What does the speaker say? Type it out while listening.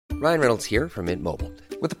Ryan Reynolds here from Mint Mobile.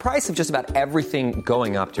 With the price of just about everything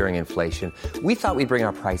going up during inflation, we thought we'd bring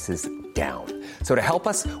our prices down. So to help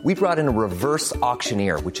us, we brought in a reverse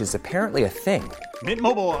auctioneer, which is apparently a thing. Mint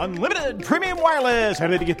Mobile Unlimited Premium Wireless. How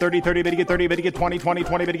to get 30, 30, bit to get 30, bit to get 20, 20,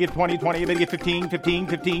 20, bit to get 20, 20, bit to get 15, 15,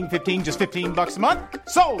 15, 15, just $15 a month?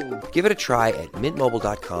 Sold! Give it a try at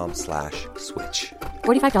mintmobile.com/switch.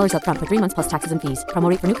 $45 up front for 3 months plus taxes and fees. Promo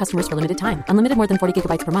rate for new customers for limited time. Unlimited more than 40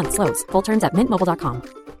 gigabytes per month. Slows full terms at mintmobile.com.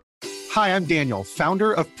 Hi, I'm Daniel,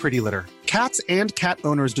 founder of Pretty Litter. Cats and cat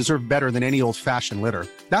owners deserve better than any old-fashioned litter.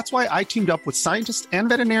 That's why I teamed up with scientists and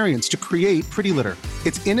veterinarians to create Pretty Litter.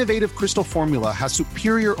 Its innovative crystal formula has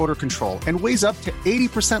superior odor control and weighs up to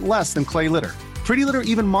 80% less than clay litter. Pretty Litter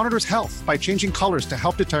even monitors health by changing colors to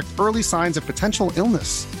help detect early signs of potential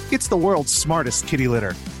illness. It's the world's smartest kitty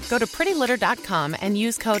litter. Go to prettylitter.com and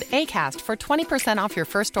use code ACAST for 20% off your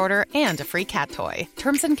first order and a free cat toy.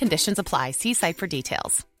 Terms and conditions apply. See site for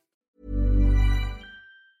details.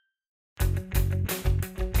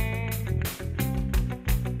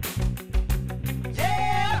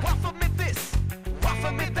 Yeah, waffle me this,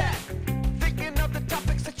 waffle me that. Thinking of the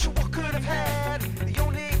topics that you all could have had. The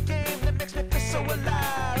only game that makes me feel so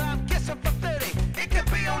alive. I'm guessing for 30, it could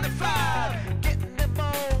be only 5. Getting them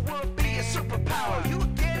all will be a superpower. You will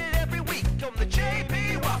get it every week on the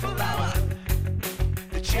JB Waffle Hour.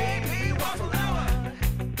 The JB Waffle Hour.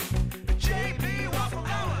 The JB Waffle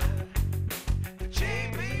Hour. The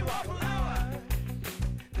JB Waffle Hour.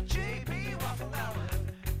 The JB Waffle Hour.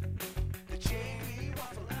 The JB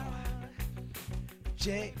Waffle Hour.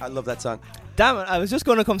 I love that song. Damn it, I was just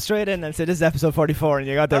going to come straight in and say this is episode 44 and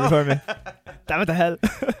you got there before me. Damn it the hell.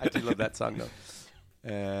 I do love that song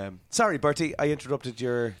though. Sorry, Bertie, I interrupted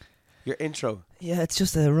your intro. Yeah, it's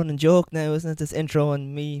just a running joke now, isn't it? This intro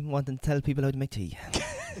and me wanting to tell people how to make tea.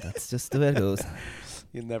 That's just the way it goes.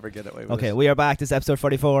 You'll never get away with it. Okay, we are back. This is episode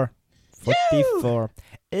 44. 44.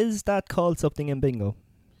 Is that called something in bingo?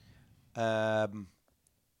 2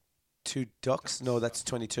 ducks? No, that's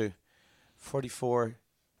 22. 44.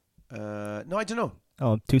 No, I don't know.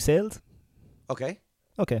 Oh, 2 sails? Okay,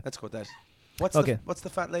 Okay. let's go with that. What's the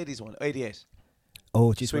fat ladies one? 88.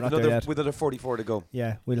 Oh, jeez, So we're we've not there yet. with another 44 to go.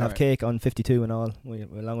 Yeah, we'll have Alright. cake on 52 and all. We're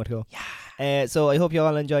a long way to go. Yeah. So I hope you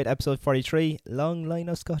all enjoyed episode 43, Long Line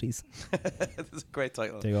of Scotties. That's a great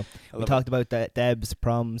title. There you go. I We love talked about Debs,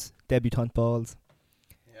 proms, debutante balls,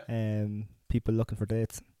 people looking for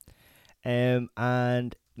dates. And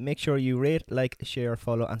make sure you rate, like, share,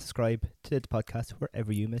 follow, and subscribe to the podcast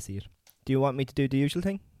wherever you may see it. Do you want me to do the usual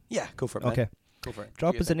thing? Yeah, go for it, man. Okay. Go for it.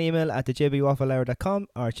 Drop us an email at thejbwafflehour.com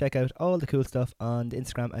or check out all the cool stuff on the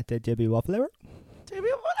Instagram at thejbwafflehour.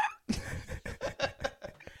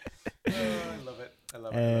 I love it. I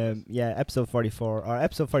love it. Yeah, episode 44 or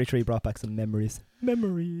episode 43 brought back some memories.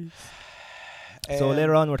 So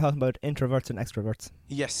later on we're talking about introverts and extroverts.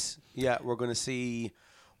 Yes. Yeah, we're going to see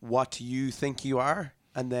what you think you are,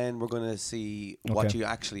 and then we're going to see what Okay. you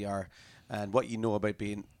actually are, and what you know about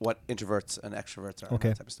being what introverts and extroverts are. Okay.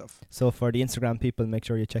 And that type of stuff. So for the Instagram people, make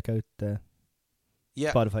sure you check out the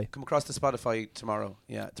Yeah. Spotify. Come across the Spotify tomorrow.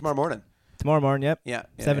 Yeah, tomorrow morning. Tomorrow morning, yep. Yeah.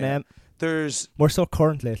 7 a.m. There's We're so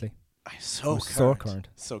current lately. so We're current. so current.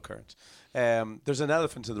 So current. There's an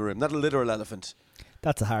elephant in the room, not a literal elephant.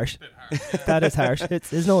 That's a harsh. That is harsh.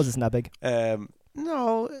 His nose isn't that big.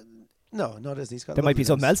 No, not as he's got. There might be lovely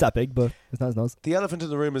something nose. else that big, but it's not his nose. The elephant in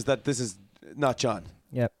the room is that this is not John.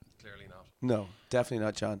 Yep. Clearly not. No, definitely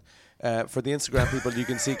not John. For the Instagram people, you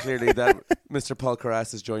can see clearly that Mr. Paul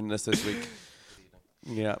Carras is joining us this week.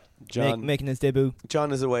 Yeah, John. Making his debut.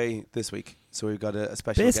 John is away this week, so we've got a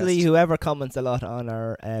special Basically, guest. whoever comments a lot on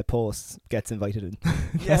our posts gets invited in.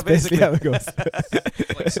 Yeah, That's basically how it goes.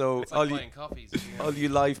 So It's like buying coffees. all you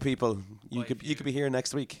live people, you could be here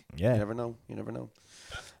next week. Yeah. You never know.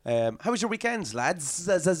 How was your weekends, lads?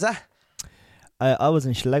 I was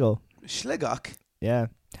in Sligo. Schlegach. Yeah.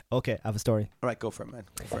 Okay, I have a story. All right, go for it, man.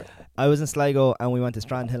 Go for it. I was in Sligo and we went to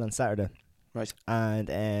Strand Hill on Saturday. Right.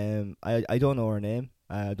 And I don't know her name.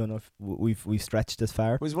 I don't know if we've stretched this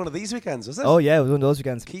far. It was one of these weekends, was it? Oh yeah, it was one of those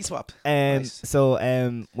weekends. Key swap. Nice. Nice.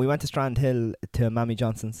 So we went to Strand Hill to Mammy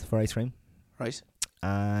Johnson's for ice cream. Right.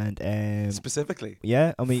 And Specifically.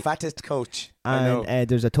 yeah, and we Fattest coach. I know. and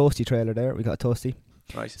there's a toasty trailer there. We got a toasty.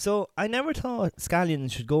 Right. So I never thought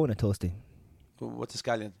scallions should go in a toasty. What's a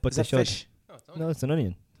scallion? But Is they that should. fish? No, it's an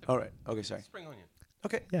onion. All right. Okay, sorry. Spring onion.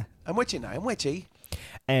 Okay. Yeah. I'm with you now. I'm with you.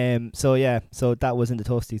 So yeah, so that was in the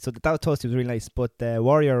toasty. So that toasty was really nice. But the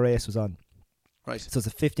Warrior race was on. Right. So it's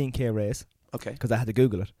a 15k race Okay. because I had to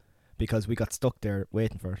Google it because we got stuck there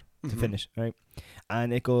waiting for it to Mhm. finish. Right,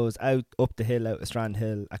 and it goes out up the hill, out of Strand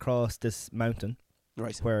Hill, across this mountain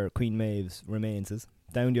Right. where Queen Maeve's remains is.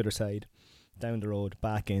 down the other side, down the road,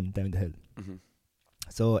 back in, down the hill.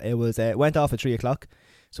 So it was went off at 3 o'clock.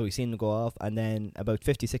 So we seen him go off, and then about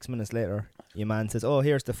 56 minutes later, your man says, "Oh,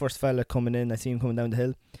 here's the first fella coming in. I see him coming down the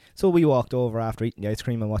hill." So we walked over after eating the ice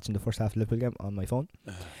cream and watching the first half of the Liverpool game on my phone.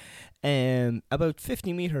 About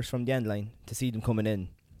 50 metres from the end line to see them coming in.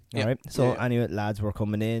 Yeah. All right. So Yeah. anyway, lads were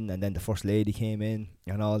coming in, and then the first lady came in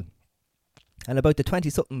and all. And about the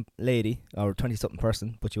 20-something lady, or 20-something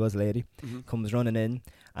person, but she was a lady, comes running in,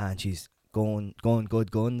 and she's going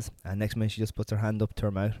good guns. And next minute, she just puts her hand up to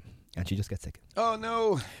her mouth, and she just gets sick. Oh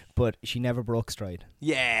no! But she never broke stride.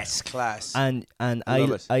 Yes, class. And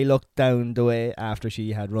Love it. I looked down the way after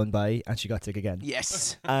she had run by, and she got sick again.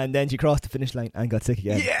 Yes. And then she crossed the finish line and got sick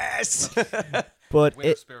again. Yes. But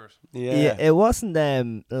Winter it, spirit. yeah, it wasn't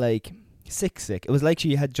like sick. It was like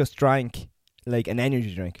she had just drank like an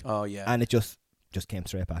energy drink, Oh yeah. and it just came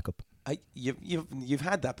straight back up. You've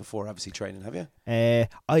had that before, obviously training, have you?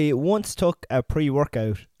 I once took a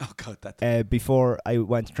pre-workout Oh god, that before I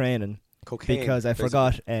went training. cocaine. Because I basically.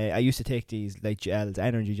 forgot, I used to take these like gels,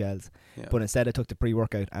 energy gels, Yeah. but instead I took the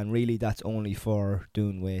pre-workout, and really that's only for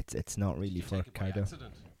doing weights. It's not really for Take it by cardio.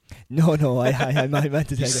 accident. No, I meant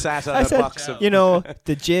to You take it. sat on I a said, box of you know,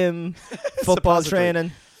 the gym, football Suppository.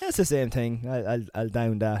 training, it's the same thing. I'll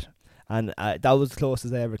down that, and that was the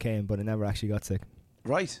closest I ever came, but I never actually got sick.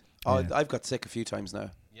 Right. Oh, Yeah. I've got sick a few times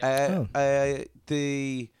now. Yeah. I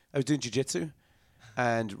was doing jiu-jitsu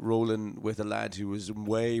and rolling with a lad who was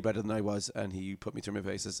way better than I was, and he put me through my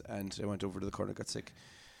paces, and I went over to the corner, got sick,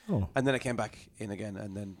 Oh, and then I came back in again,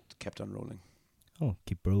 and then kept on rolling.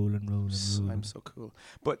 keep rolling. I'm so cool.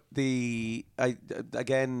 But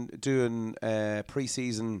again doing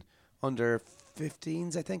pre-season under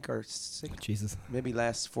 15s, I think, or Jesus. maybe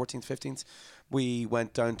less, 14th, 15th. We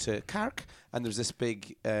went down to Carrick, and there's this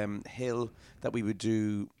big hill that we would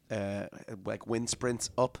do like wind sprints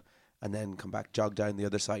up, and then come back, jog down the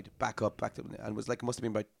other side, back up, and it was like, it must have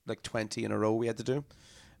been about like 20 in a row we had to do,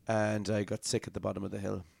 and I got sick at the bottom of the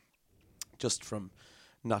hill, just from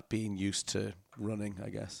not being used to running. I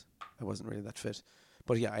guess I wasn't really that fit,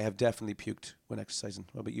 but yeah, I have definitely puked when exercising.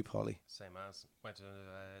 What about you, Paulie? Same as. Went to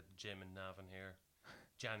the gym in Navan here,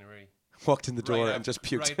 January. Walked in the door Right and just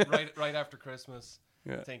puked. Right after Christmas,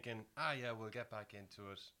 Yeah. thinking, yeah, we'll get back into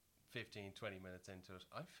it. 15, 20 minutes into it,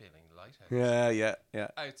 I'm feeling lightheaded. Yeah.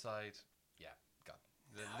 Outside, got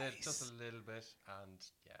just a little bit, and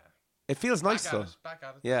It feels nice though. Back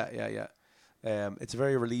at it. Yeah. It's a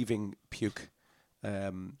very relieving puke.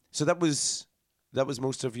 So that was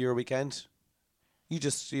most of your weekend. You're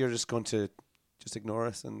just going to just ignore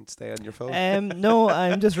us and stay on your phone. No,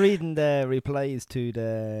 I'm just reading the replies to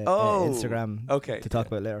the Instagram. Okay. To talk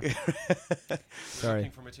about later. Sorry.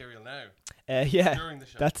 Looking for material now. Yeah. During the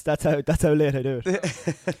show. That's how late I do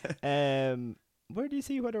it. Where do you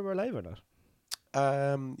see whether we're live or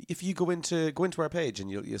not? If you go into our page and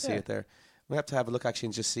you'll see Yeah. it there. We have to have a look actually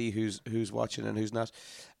and just see who's watching and who's not.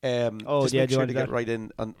 Oh, just yeah, make do you sure want to to get do that? right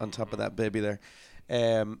in on top of that baby there.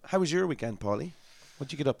 How was your weekend, Paulie?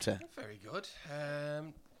 What'd you get up to? Very good.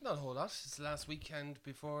 Not a whole lot. It's the last weekend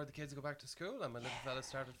before the kids go back to school, and my little fella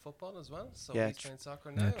started football as well. So Yeah, he's playing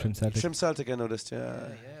soccer now. Trim Celtic. Trim Celtic, I noticed. Yeah.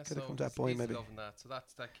 Could have So come to that he's- boy he's maybe. loving that. So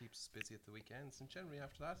that keeps us busy at the weekends, and generally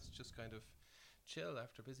after that, it's just kind of chill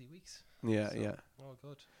after busy weeks. Yeah, So, yeah. All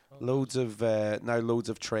good. Loads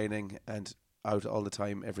of training and out all the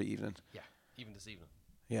time every evening. Yeah, even this evening.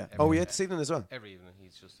 Yeah. Every Oh, yeah, day. this evening as well. Every evening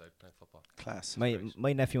he's just out playing football. Class.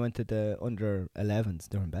 My nephew went to the under 11s.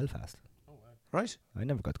 They're in Belfast. Oh wow. Right? I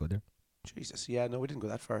never got to go there. Jesus. Yeah, no, we didn't go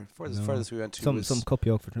that far. No. Furthest we went to Some was cup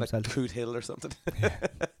yoke for Trim like Celtic. Coot Hill or something.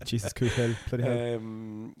 Jesus, Coot Hill. Bloody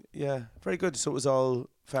hell. Yeah, very good. So it was all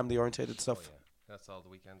family orientated stuff. Oh, yeah. That's all the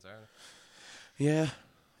weekends are. Yeah.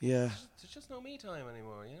 There's just no me time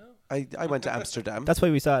anymore, you know. I went to Amsterdam. That's why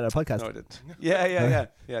we started our podcast. No, I didn't.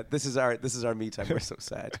 Yeah. This is our me time. We're so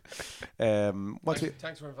sad.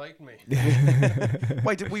 Thanks for inviting me.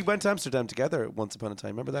 Why did we went to Amsterdam together once upon a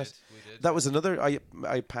time? Remember that? We did. That was another.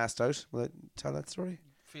 I passed out. Will I tell that story?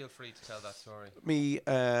 Feel free to tell that story. Me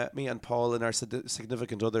and Paul and our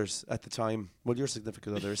significant others at the time. Well, your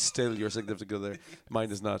significant other is still your significant other. Mine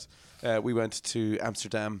is not. We went to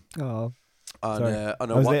Amsterdam Oh, on sorry. a I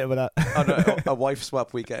was late with that. on a wife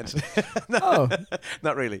swap weekend. No, Oh.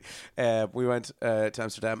 not really. We went to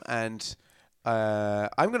Amsterdam, and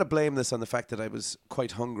I'm going to blame this on the fact that I was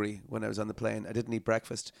quite hungry when I was on the plane. I didn't eat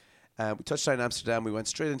breakfast. We touched down in Amsterdam. We went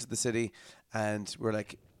straight into the city, and we're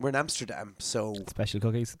in Amsterdam, so Special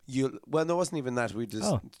cookies. well, no, it wasn't even that. We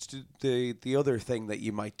just the other thing that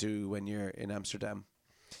you might do when you're in Amsterdam.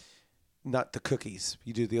 Not the cookies.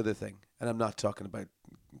 You do the other thing, and I'm not talking about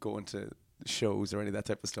going to shows or any of that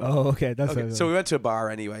type of stuff. Oh, okay. That's Okay, what so we went to a bar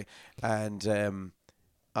anyway, and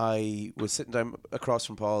I was sitting down across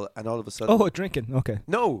from Paul, and all of a sudden, drinking. Okay.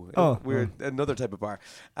 no, Oh, we're another type of bar,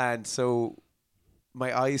 and so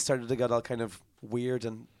my eyes started to get all kind of weird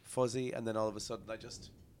and fuzzy, and then all of a sudden I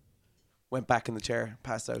just went back in the chair,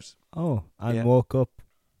 passed out, Oh, and Yeah. woke up.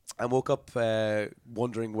 and woke up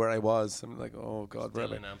wondering where I was. I'm like, oh God, where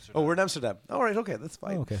Still am in I? Amsterdam. Oh, we're in Amsterdam. All right, okay, that's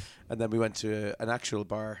fine. Oh, okay. And then we went to an actual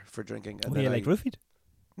bar for drinking. And Were then you like roofied?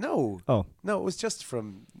 No. Oh. No, it was just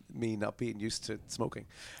from me not being used to smoking.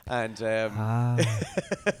 And I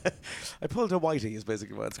pulled a whitey is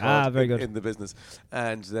basically what it's called very good. in the business.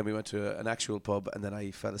 And then we went to an actual pub, and then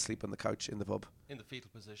I fell asleep on the couch in the pub. In the fetal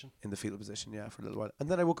position. In the fetal position, yeah, for a little while. And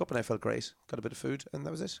then I woke up and I felt great. Got a bit of food, and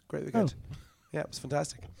that was it. Great weekend. Yeah, it was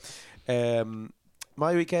fantastic.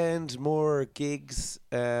 My weekend, more gigs.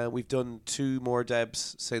 We've done 2 more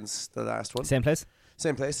Debs since the last one. Same place?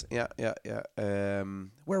 Same place, yeah.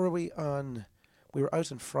 Where were we on? We were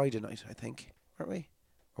out on Friday night, I think, weren't we?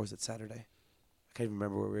 Or was it Saturday? I can't even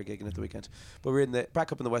remember where we were gigging at the weekend. But we were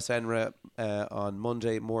back up in the West End on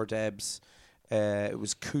Monday, more Debs. It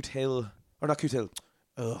was Coot Hill, or not Coot Hill.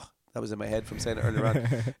 Ugh, that was in my head from saying it earlier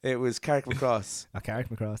on. It was Carrick McCross. Carrick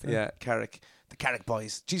McCross. Yeah, Carrick. The Carrick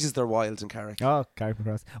boys. Jesus, they're wild in Carrick. Oh, Carrick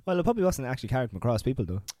McCross. Well, it probably wasn't actually Carrick McCross people,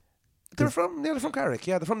 though. They're from Carrick.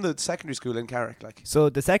 Yeah, they're from the secondary school in Carrick. Like, So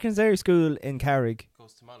the secondary school in Carrick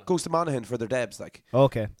Goes to Monaghan. goes to Monaghan for their Debs. Like,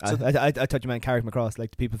 Okay. So I thought you meant Carrick McCross.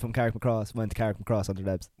 Like the people from Carrick McCross went to Carrick McCross on their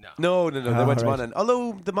Debs. no, they Ah, went to right. Monaghan.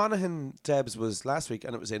 Although the Monaghan Debs was last week,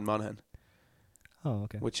 and it was in Monaghan. Oh,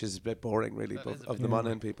 okay. Which is a bit boring, really, That but is a of bit the boring.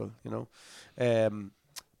 Monaghan people, you know.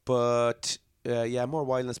 But yeah, more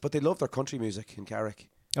wildness. But they love their country music in Carrick.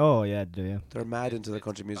 Oh, yeah, they do, yeah. They're mad into the It's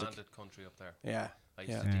country music. bandit country up there. Yeah, I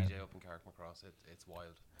used yeah, to DJ up in Carrick McCross. It's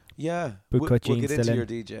wild. yeah. Boot We'll cut get jeans into still your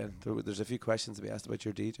in. DJ. There's a few questions to be asked about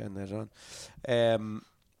your DJ later on.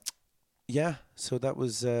 Yeah. So that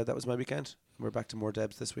was my weekend. We're back to more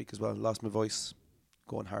Debs this week as well. Lost my voice,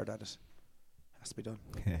 going hard at it. Has to be done.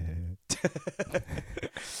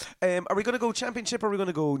 Are we going to go championship or are we going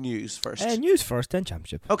to go news first? News first, then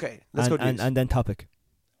championship. Okay, let's go news. And then topic.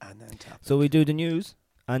 And then topic. So we do the news,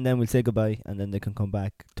 and then we'll say goodbye, and then they can come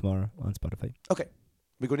back tomorrow on Spotify. Okay,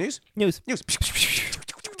 we go news? News. News.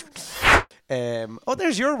 Oh,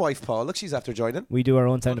 there's your wife, Paul. Look, she's after joining. We do our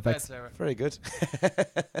own sound Go to bed, effects. Sarah. Very good.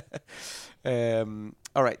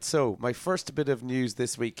 All right, so my first bit of news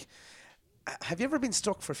this week. Have you ever been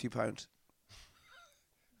stuck for a few pounds?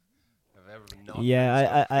 Have I ever been not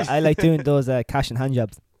Yeah, I like doing those cash and hand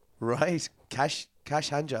jobs. Right, cash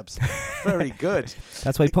hand jobs. Very good.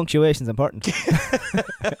 That's why punctuation's important.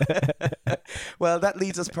 Well, that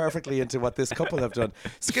leads us perfectly into what this couple have done.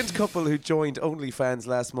 Skint couple who joined OnlyFans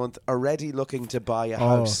last month already looking to buy a Oh,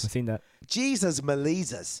 I've house. seen that. Jesus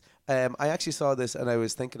Maleezas. I actually saw this and I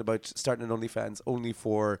was thinking about starting an OnlyFans only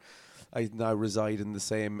for I now reside in the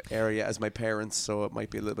same area as my parents, so it might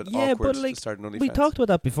be a little bit Yeah, awkward but like to start an OnlyFans. we talked about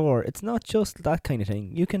that before. It's not just that kind of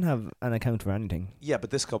thing. You can have an account for anything. Yeah, but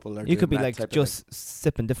this couple are You doing could be that like type of just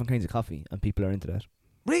sipping different kinds of coffee, and people are into that. thing.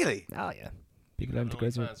 Really? Oh yeah, people are An into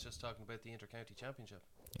crazy. OnlyFans just talking about the Intercounty Championship.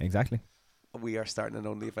 Exactly. We are starting an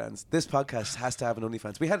OnlyFans. This podcast has to have an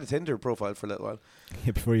OnlyFans. We had a Tinder profile for a little while.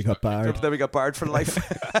 Yeah, before you got barred. Then we got barred for life.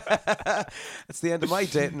 That's the end of my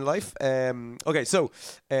dating life. Okay, so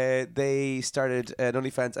they started an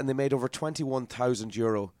OnlyFans and they made over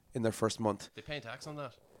 €21,000 in their first month. They paying tax on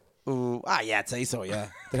that? Ooh, yeah, I'd say so. Yeah,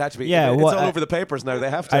 they had to be. Yeah, it's what- all over the papers now. They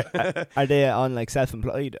have to. Are they on like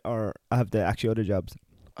self-employed or have they actually other jobs?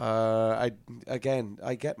 I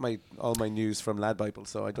get all my news from Lad Bible,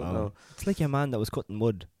 so I don't know. It's like your man that was cutting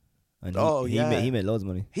wood. And Oh, he yeah. he made loads of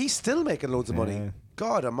money. He's still making loads of money. Yeah.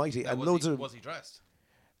 God Almighty, Now, and was loads he, of. was he dressed?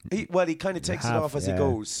 He kind of takes it Half, off as he yeah.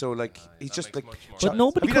 goes. So like he's that just makes like. much more But sense.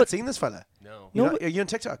 nobody Have you not cut. seen this fella? No. Are you on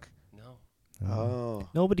TikTok? No. Oh.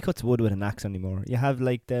 Nobody cuts wood with an axe anymore. You have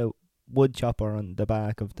like the wood chopper on the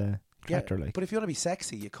back of the tractor. Like But if you want to be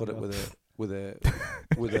sexy, you cut it with a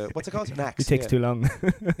what's it called? An axe. it takes too long.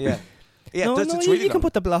 Yeah. Yeah, no, it's you really can long.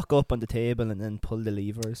 put the block up on the table and then pull the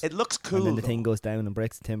levers. It looks cool. and then the though. thing goes down and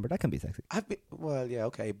breaks the timber. That can be sexy. Well, yeah,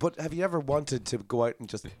 okay. But have you ever wanted to go out and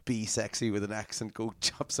just be sexy with an axe and go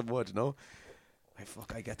chop some wood, no?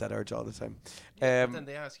 I get that urge all the time. Yeah, but then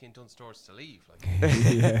they ask you in Dunstores to leave.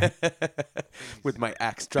 Like, With my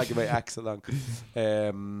axe, dragging my axe along.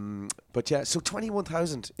 But yeah, so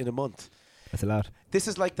 21,000 in a month. That's a lot. This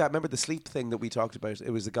is like that. Remember the sleep thing that we talked about? It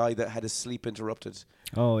was a guy that had his sleep interrupted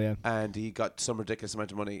Oh yeah. and he got some ridiculous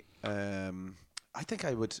amount of money. I think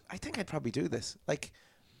I'd probably do this. Like,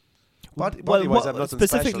 body-wise, I'm nothing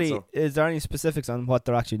specifically, special. So. is there any specifics on what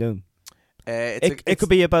they're actually doing? It could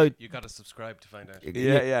be about You got to subscribe to find out.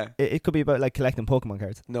 Yeah. it could be about like collecting Pokemon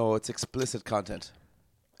cards. No, it's explicit content,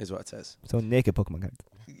 is what it says. So naked Pokemon cards.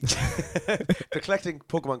 They're collecting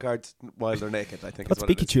Pokemon cards while they're naked, I think. What's is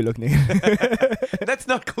what it is. Pikachu look naked? Let's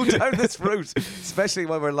not go down this route, especially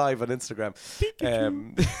when we're live on Instagram.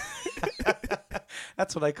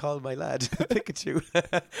 That's what I call my lad, Pikachu.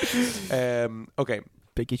 Okay,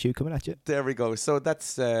 Pikachu coming at you. there we go. So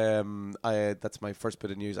that's my first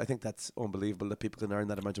bit of news. I think that's unbelievable that people can earn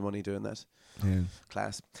that amount of money doing that. Yeah.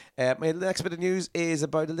 Class. My next bit of news is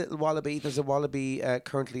about a little wallaby. There's a wallaby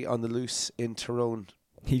currently on the loose in Tyrone.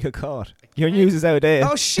 He got caught. Your news is out there.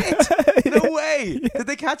 Oh shit! No way! Did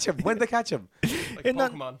they catch him? When did they catch him? Like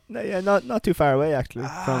Pokemon. Not too far away actually.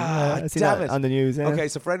 I seen damn that it. on the news. Yeah. Okay,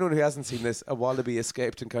 so for anyone who hasn't seen this, a wallaby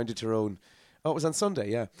escaped in County Tyrone. Oh, it was on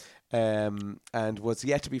Sunday, yeah. And was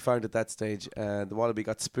yet to be found at that stage. The wallaby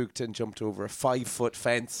got spooked and jumped over a 5-foot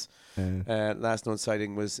fence. Last known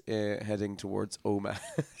sighting was heading towards Oma.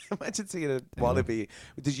 Imagine seeing a wallaby.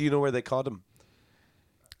 Did you know where they caught him?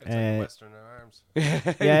 It's like Western Arms. Yeah,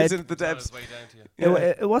 it- he's in the On depths. his way down to you.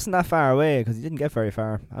 It wasn't that far away because he didn't get very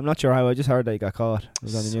far. I'm not sure how. I just heard that he got caught. It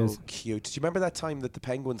was on the So news. cute. Do you remember that time that the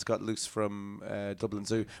penguins got loose from Dublin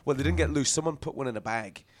Zoo? Well, they didn't get loose. Someone put one in a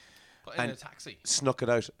bag, Put in and a taxi. snuck it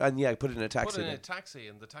out, and put it in a taxi. Put it in a then. taxi,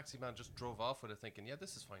 and the taxi man just drove off with it, thinking, "Yeah,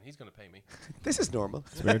 this is fine. He's going to pay me." This is normal.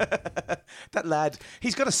 It's weird. That lad,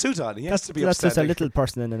 he's got a suit on. He has to be That's just a upstanding. little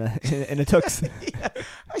person in a tux. Yeah,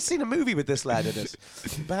 I seen a movie with this lad in it,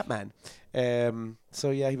 Batman. So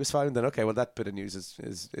yeah, he was found then. Okay, well that bit of news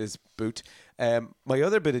is boot. My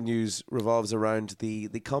other bit of news revolves around the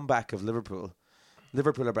comeback of Liverpool.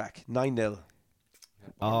 Liverpool are back 9-0.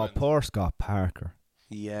 Oh, poor Scott Parker.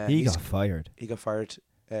 Yeah, He got fired. He got fired.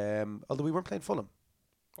 Although we weren't playing Fulham.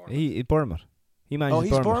 He Bournemouth. He managed. Oh,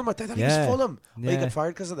 he's Bournemouth. I thought he was Fulham. Oh, he Yeah. got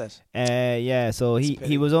fired because of that. Yeah. So It's a he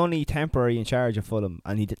pity. was only temporary in charge of Fulham,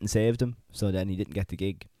 and he didn't save them. So then he didn't get the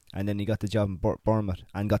gig, and then he got the job in Bournemouth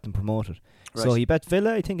and got them promoted. So Right. he bet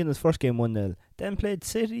Villa, I think, in his first game 1-0. Then played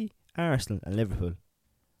City, Arsenal, and Liverpool,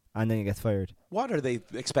 and then he gets fired. What are they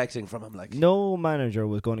expecting from him? Like, No manager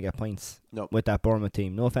was going to get points No. with that Bournemouth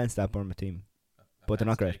team. No offense to that Bournemouth team, but they're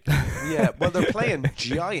not great. Yeah, well, they're playing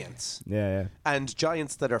giants Yeah. and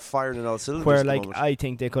giants that are firing in all cylinders. Where at the like moment. I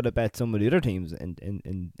think they could have bet some of the other teams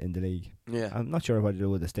in the league. Yeah. I'm not sure whether they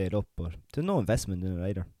would have stayed up, but there's no investment in it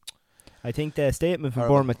either. I think the statement from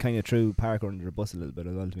Horrible. Bournemouth kind of threw Parker under the bus a little bit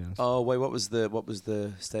as well, to be honest. Oh wait, what was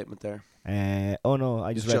the statement there? Oh no,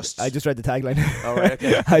 I Just- just read the tagline. All right,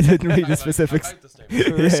 okay. I didn't read the Like, specifics. about the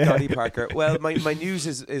statement. Poor Scotty Parker. Well, my news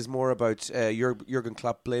is more about Jurgen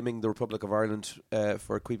Klopp blaming the Republic of Ireland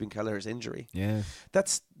for Queven Kelleher's injury. Yeah,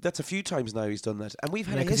 That's a few times now he's done that, and we've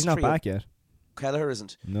had a because he's history. not back yet. Kelleher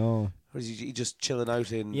isn't. No, Or is he just chilling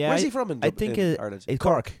out in? Yeah, Where's I- he from? I think in Ireland. it's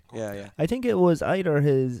Cork. Yeah. I think it was either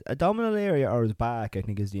his abdominal area or his back. I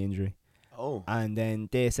think is the injury. Oh, And then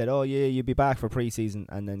they said, "Oh yeah, you'll be back for pre-season."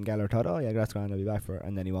 And then Gallagher thought, "Oh yeah, that's grand, I'll be back for it."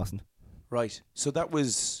 And then he wasn't. right. So that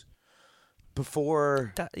was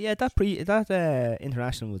before. That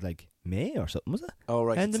international was like May or something, was it? Oh,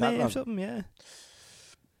 right. End it's of that May or long. something, yeah.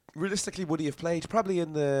 Realistically, would he have played? Probably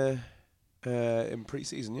in the in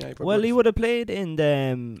pre-season. Yeah. Probably Well, he would have played in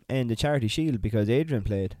the Charity Shield because Adrian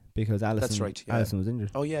played because Allison. right, yeah. Allison was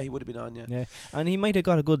injured. Oh yeah, he would have been on. Yeah. Yeah, and he might have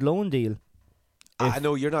got a good loan deal. I if-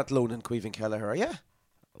 know you're not loaning Queven Kelleher, are you?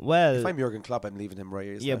 Well, If I'm Jurgen Klopp, I'm leaving him right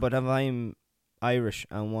here. yeah, but if I'm Irish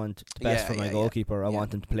and want the best for my goalkeeper, I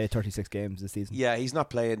want him to play 36 games this season. Yeah, he's not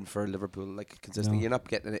playing for Liverpool like consistently. No. You're not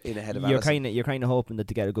getting in ahead of You're Alisson. kind of hoping that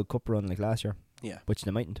they get a good cup run like last year, Yeah, which they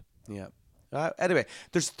mightn't. yeah. Anyway,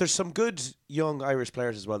 there's some good young Irish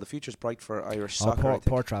players as well. The future's bright for Irish soccer. I think.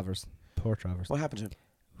 Poor Travers. Poor Travers. What happened to him?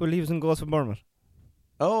 Well, he was in goals for Bournemouth.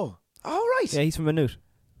 Oh, right. Yeah, he's from Maynooth.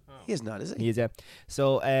 He is not, is he? He is, yeah.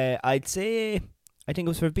 So I'd say I think it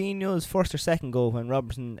was Fabinho's first or second goal when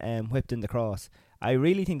Robertson whipped in the cross. I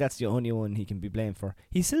really think that's the only one he can be blamed for.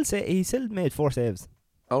 He still made 4 saves,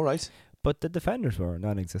 Oh, right. but the defenders were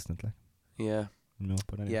non-existent. Like, Yeah, no,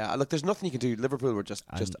 but anyway. yeah. Look, there's nothing you can do. Liverpool were just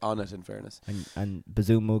And- on it. In fairness. And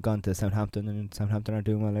Bazouma gone to Southampton, and Southampton aren't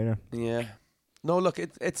doing well either. Yeah. No, look,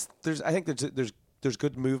 it's there's. I think there's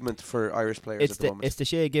good movement for Irish players It's at the the moment. it's the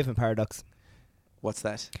Shea Given paradox, What's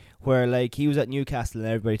that? where like he was at Newcastle and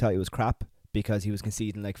everybody thought he was crap, because he was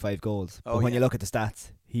conceding like 5 goals. Oh, But when yeah. you look at the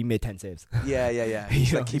stats, he made 10 saves. Yeah.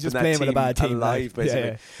 He's Like keeping just that playing with a team bad team, alive, like,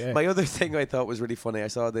 basically. yeah. My other thing I thought was really funny, I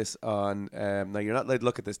saw this on, now you're not allowed to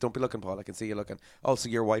look at this, don't be looking, Paul, I can see you looking. Also,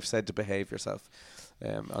 your wife said to behave yourself.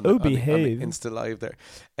 Behave. On the Insta Live there.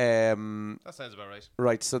 That sounds about right.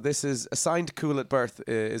 Right, so this is assigned cool at birth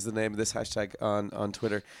is the name of this hashtag on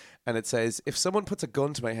Twitter, and it says, if someone puts a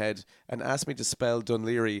gun to my head and asks me to spell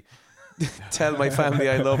Dunleary, tell my family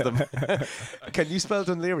I love them. Can you spell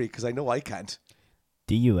Dunleary? Because I know I can't.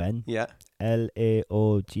 DUN Yeah.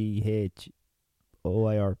 LAOGHOIR.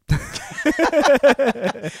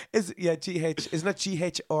 GH, isn't that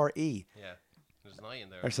GHRE Yeah. There's an I in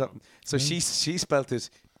there. or something? So she spelt it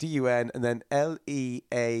DUN and then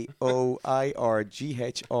LEAOIRGHRIA.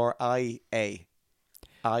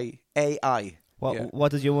 AI.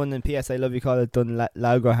 What does your one in PS I love you call it?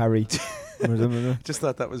 Lago Harry. Just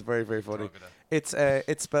thought that was very, very funny. It's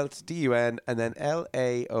spelt DUN and then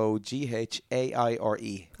LAOGHAIRE.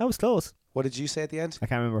 That was close. What did you say at the end? I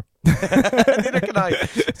can't remember. Neither can I.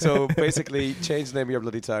 So basically, change the name of your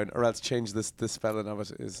bloody town, or else change the spelling of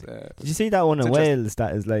it. Did you see that one in interesting. Wales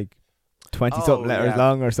that is like 20-something letters yeah.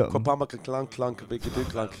 long or something? Quapamaka clonk clonk big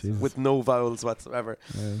clonk with no vowels whatsoever.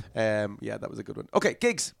 Yeah, that was a good one. Okay,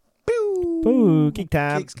 gigs. Boo, gig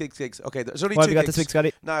time. Gigs. Okay, there's only What have 2 you got gigs. this week,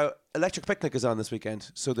 Scotty? Now, Electric Picnic is on this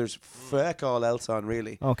weekend, so there's fuck all else on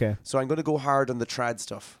really. Okay. So I'm going to go hard on the trad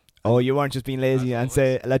stuff. Oh, you weren't just being lazy and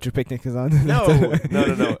say Electric Picnic is on. No.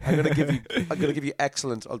 I'm going to give you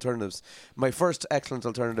excellent alternatives. My first excellent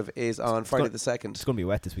alternative is on Friday the 2nd. It's going to be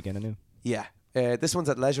wet this weekend, I know. Yeah. This one's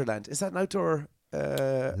at Leisureland. Is that an outdoor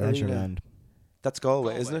arena? Leisureland. That's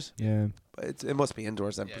Galway, isn't it? Yeah. It must be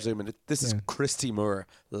indoors, I'm presuming. This is Christy Moore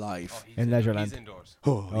live. In Leisureland. He's indoors.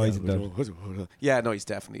 He's indoors. Yeah, no, he's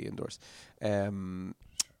definitely indoors.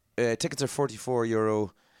 Tickets are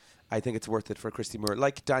 €44. I think it's worth it for Christy Moore.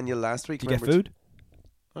 Like Daniel last week. Do you get food?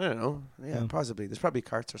 I don't know. Yeah, possibly. There's probably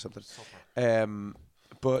carts or something.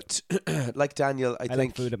 But like Daniel, I think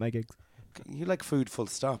like food at my gigs. You like food, full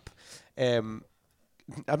stop. I'm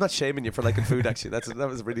not shaming you for liking food. Actually, that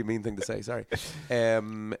was a really mean thing to say. Sorry.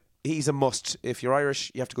 He's a must. If you're Irish,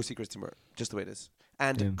 you have to go see Christy Moore. Just the way it is.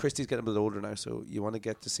 And Christy's getting a bit older now, so you want to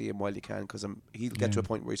get to see him while you can, because he'll get to a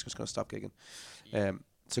point where he's just going to stop gigging.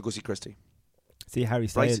 So go see Christy. See Harry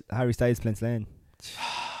Styles. Harry Styles playing Slane.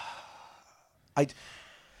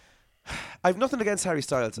 I've nothing against Harry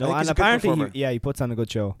Styles. No, and apparently, he puts on a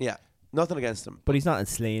good show. Yeah, nothing against him. But he's not in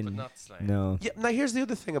Slane. But not Slane. No. Yeah. Now here's the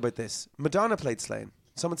other thing about this. Madonna played Slane.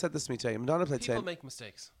 Someone said this to me today. Madonna played People Slane. make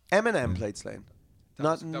mistakes. Eminem played Slane.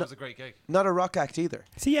 That was a great gig. Not a rock act either.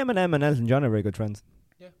 See, Eminem and Elton John are very good friends.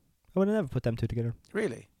 Yeah. I would have never put them two together.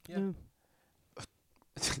 Really? Yeah.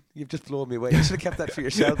 You've just blown me away. You should have kept that for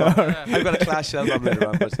your shell bomb. I've got a Clash shell bomb later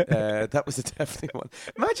on, but that was a definitely one.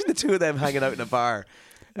 Imagine the two of them hanging out in a bar,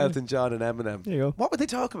 Elton John and Eminem. There you go. What would they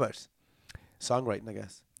talk about? Songwriting, I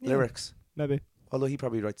guess. Yeah. Lyrics. Maybe. Although he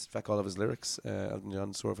probably writes back all of his lyrics, Elton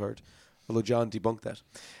John, so I've heard. Although John debunked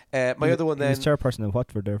that. My other one then. He was chairperson of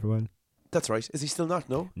Watford there for a while. That's right. Is he still not?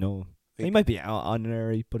 No? No. He might be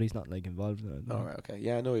honorary, but he's not like involved in it. No. Oh, right, okay.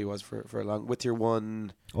 Yeah, I know he was for a long. With your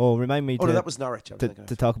one. Oh, remind me Oh, no, that was Norwich. I was thinking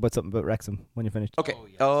to of. talk about something about Wrexham when you're finished. Okay.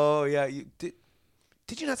 Oh, yeah. You did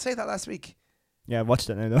you not say that last week? Yeah, I watched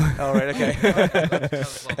it now though. All right,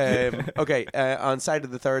 okay. Okay, on Saturday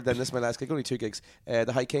the 3rd, then this is my last gig. Only 2 gigs.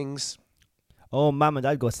 The High Kings. Oh, Mum and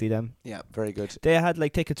Dad go see them. Yeah, very good. They had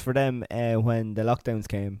like tickets for them when the lockdowns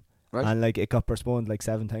came, Right. and like it got postponed like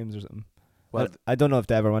 7 times or something. Well, I don't know if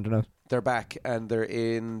they ever went or not. they're back, and they're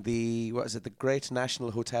in the the Great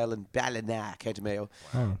National Hotel in Ballina, County Mayo.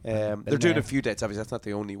 Oh, They're doing a few dates. Obviously, that's not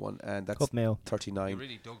the only one, and that's Cup Mayo. 39. You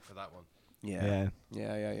really dug for that one. Yeah.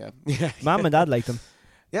 Mum and Dad liked them.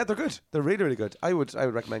 Yeah, they're good. They're really, really good. I would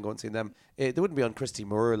recommend going and seeing them. They wouldn't be on Christy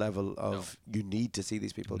Moore level of you need to see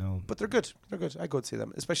these people. No. But they're good. They're good. I go and see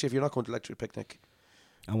them, especially if you're not going to Electric Picnic.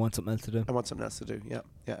 I want something else to do. I want something else to do. Yeah,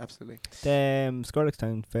 absolutely. The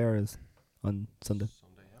Scarlettstown Fair is on Sunday.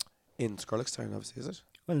 In Scarlettstown, obviously, is it?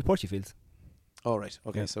 Well, in the Porchyfields. Oh, right.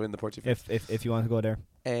 Okay, Yeah. so in the Porchyfield. If you want to go there.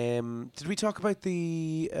 Did we talk about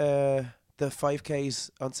the 5Ks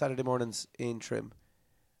on Saturday mornings in Trim?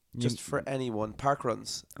 Just for anyone, park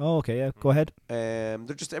runs. Oh, okay, yeah. Go ahead. They're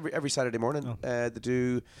just every Saturday morning. Oh. They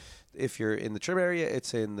do. If you're in the Trim area,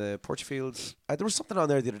 it's in the Porchyfields. There was something on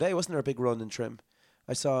there the other day, wasn't there? A big run in Trim.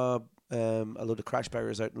 I saw a load of crash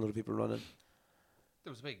barriers out and a load of people running.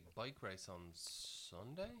 There was a big bike race on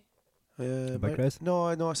Sunday. Bike race? No,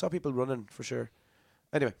 I saw people running for sure.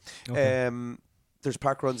 Anyway, Okay. There's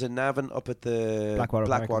park runs in Navan, up at the Blackwater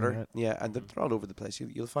Park, Blackwater. isn't it? Yeah, and they're all over the place.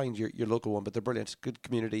 You'll find your local one, but they're brilliant. Good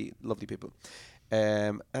community, lovely people.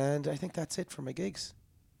 And I think that's it for my gigs.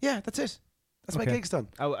 Yeah, that's it. That's my Okay. gigs done.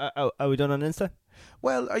 Are we done on Insta?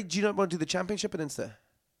 Well, do you not want to do the championship at Insta?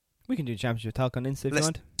 We can do championship talk on Insta if you Let's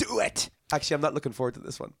want. do it. Actually, I'm not looking forward to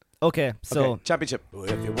this one. Okay, so Okay, championship. Well,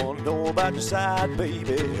 if you want to know about your side, baby,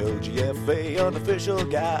 LGFA unofficial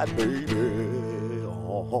guide, baby.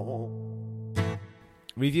 Oh.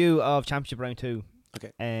 review of championship round 2.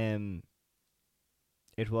 Okay.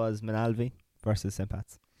 It was Manalvi versus St.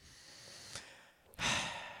 Pat's.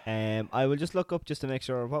 I will just look up just to make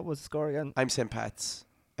sure. What was the score again? I'm St. Pat's.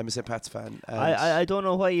 I'm a St. Pat's fan. and I don't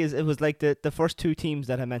know why it was like the first 2 teams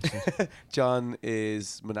that I mentioned. John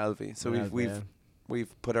is Manalvi, so Manalvi,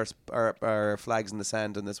 we've put our flags in the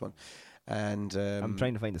sand on this one, and I'm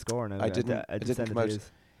trying to find the score now. I didn't send it come to out.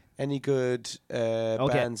 yous. Any good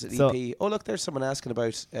bands at so- EP? Oh, look, there's someone asking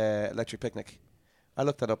about Electric Picnic. I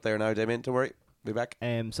looked that up there now, Damien. Don't worry, be back.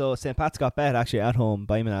 So St. Pat's got bet actually at home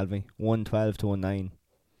by Manalvi, 112 to 19.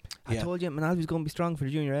 I Yeah. told you Manalvi's going to be strong for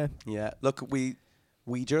the junior A. Yeah, look,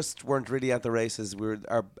 we just weren't really at the races.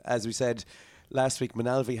 As we said last week,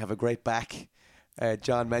 Manalvi have a great back.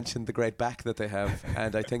 John mentioned the great back that they have,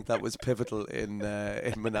 and I think that was pivotal in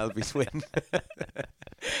Manalvi's win.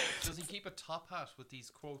 Does he keep a top hat with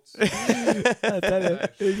these quotes? I tell you,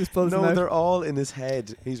 he just pulls them No, out. they're all in his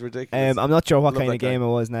head. He's ridiculous. I'm not sure what Love kind that of guy. game it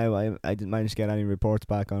was now. I didn't manage to get any reports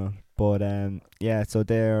back on it. But yeah, so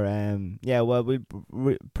they're well,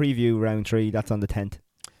 we'll preview round 3. That's on the 10th.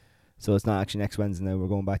 So it's not actually next Wednesday now. We're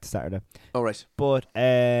going back to Saturday. All right. But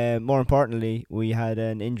more importantly, we had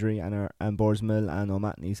an injury and Borsmill and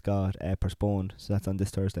O'Matney's got postponed. So that's on this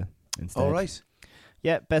Thursday instead. All right.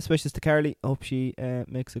 Yeah, best wishes to Carly. Hope she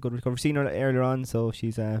makes a good recovery. Seen her earlier on, so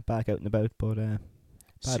she's back out and about. But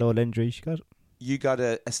bad old injury she got. You got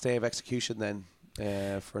a stay of execution then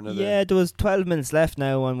for another. Yeah, there was 12 minutes left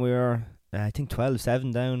now when we were, I think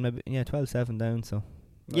 12-7 down. Maybe 12-7 down. So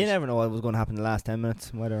you Right. never know what was going to happen in the last 10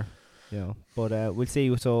 minutes. Whether but we'll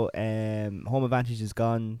see. So home advantage is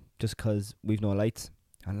gone just because we've no lights.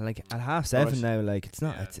 And like at 7:30 Right. now, like it's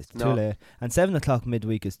not, Yeah. it's No. too late. And 7 o'clock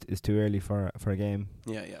midweek is too early for a game.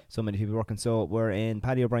 Yeah. So many people working. So we're in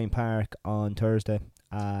Paddy O'Brien Park on Thursday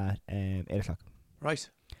at 8 o'clock. Right.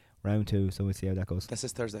 Round 2. So we'll see how that goes. That's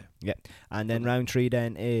this Thursday. Yeah, and then round 3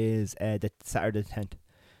 then is the Saturday 10th.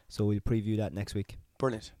 So we'll preview that next week,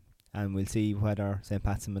 Brilliant. and we'll see whether St.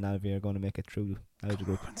 Pat's and Manalvi are going to make it through out of the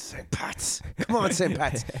group. Come on, St. Pat's. Come on, St.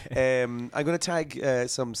 Pat's. I'm going to tag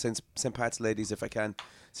some St. Pat's ladies if I can.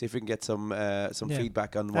 See if we can get some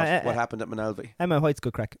feedback on what happened at Manalvi. Emma White's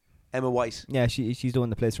good crack. Emma White. Yeah, she's doing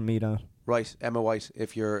the place for me now. Right, Emma White.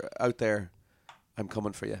 If you're out there, I'm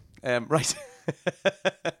coming for you. Right.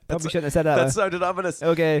 Probably shouldn't have said that. That sounded ominous.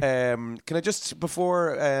 Okay. Can I just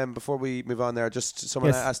before we move on there, just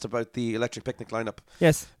someone Yes. asked about the Electric Picnic lineup.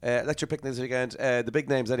 Yes. Electric Picnic this weekend. The big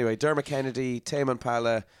names anyway: Dermot Kennedy, Tame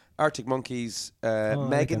Impala, Arctic Monkeys, Megan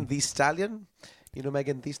okay. Thee Stallion. You know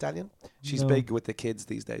Megan Thee Stallion? She's No. big with the kids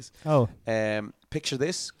these days. Oh. Picture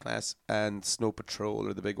This, class, and Snow Patrol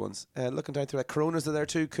are the big ones. Looking down through that, Coronas are there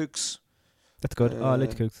too. Cooks, That's good. I like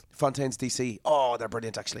the Cooks. Fontaines DC. Oh, they're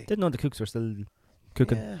brilliant actually. Didn't know the Cooks were still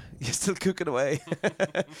cooking. Yeah, you're still cooking away.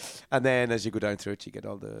 And then as you go down through it, you get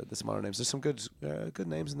all the smaller names. There's some good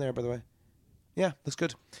names in there, by the way. Yeah, that's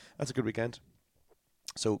good. That's a good weekend.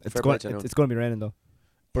 So It's fair going play to anyone. it's going to be raining though.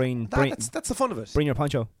 Bring That's the fun of it. bring your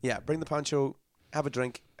poncho. Yeah, bring the poncho, have a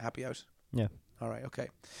drink, happy out. Yeah. All right, okay.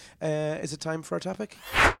 Is it time for our topic?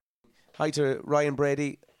 Hi to Ryan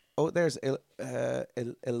Brady. Oh, there's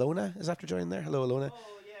Ilona is after joining there. Hello, Ilona.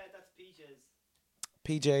 Oh yeah, that's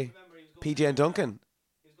Peaches. PJ and Duncan.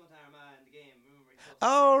 He was going to Armagh in the game. Remember?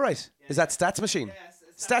 Oh, right. Is that Stats Machine?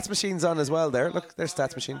 Stats Machine's on as well there. Look, there's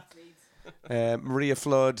Stats Machine. Maria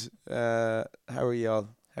Flood. How are you all?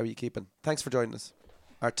 How are you keeping? Thanks for joining us.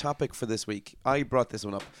 Our topic for this week, I brought this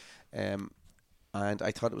one up, and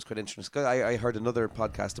I thought it was quite interesting. I heard another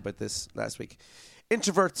podcast about this last week.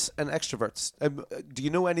 Introverts and extroverts. Do you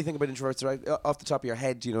know anything about introverts? Right off the top of your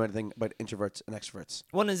head, do you know anything about introverts and extroverts?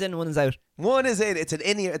 One is in, one is out. One is in. It's an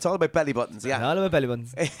innie. It's all about belly buttons. Yeah, All about belly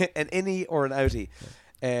buttons. an innie or an outie.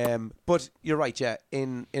 But you're right. Yeah,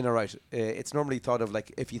 in or out. It's normally thought of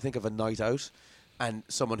like if you think of a night out and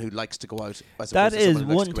someone who likes to go out. As That opposed to is someone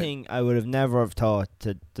who likes one to go in. thing I would have never have thought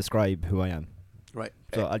to describe who I am. Right.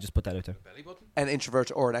 So I'll just put that out there. Belly button? An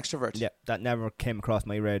introvert or an extrovert. Yeah, that never came across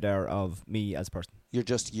my radar of me as a person. You're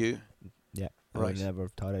just you. Yeah, I Right. would never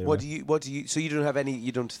have thought either What way. do you? So you don't have any?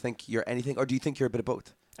 You don't think you're anything, or do you think you're a bit of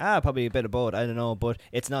both? Probably a bit of both. I don't know, but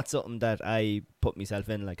it's not something that I put myself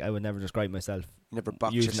in. Like, I would never describe myself. You never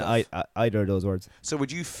box using yourself. Either of those words. So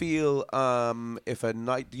would you feel if a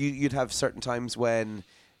night you'd have certain times when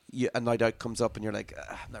a night out comes up and you're like,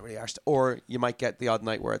 I'm not really arsed, or you might get the odd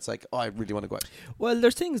night where it's like, oh, I really want to go out. Well,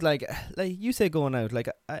 there's things like you say going out. Like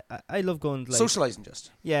I love going like socialising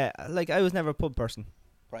just. Yeah, like I was never a pub person.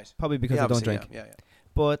 Right. Probably because I don't drink. Yeah.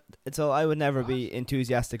 But so I would never be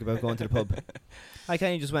enthusiastic about going to the pub. I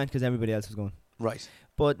kind of just went because everybody else was going. Right.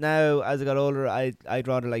 But now, as I got older, I'd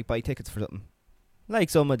rather like buy tickets for something, like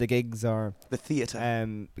some of the gigs or the theatre,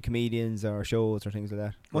 the comedians or shows or things like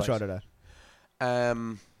that. Much rather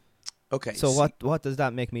that. Okay. So what does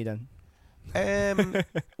that make me then?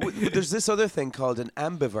 There's this other thing called an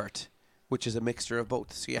ambivert, which is a mixture of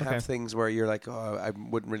both. So you have things where you're like, oh, I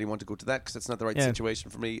wouldn't really want to go to that because it's not the right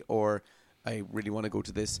situation for me, or I really want to go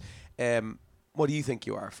to this. What do you think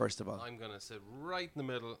you are, first of all? I'm going to sit right in the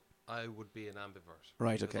middle. I would be an ambivert.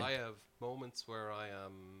 Right, okay. I have moments where I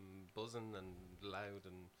am buzzing and loud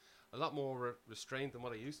and a lot more restrained than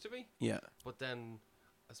what I used to be. Yeah. But then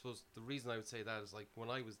I suppose the reason I would say that is like when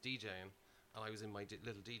I was DJing and I was in my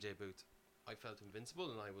little DJ booth, I felt invincible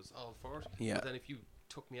and I was all for it. Yeah. But then if you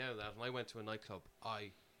took me out of that and I went to a nightclub,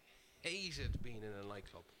 I hated being in a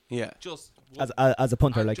nightclub. Yeah. Just as a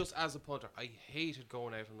punter, like just as a punter, I hated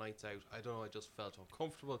going out on nights out. I don't know. I just felt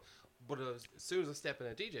uncomfortable. But as soon as I step in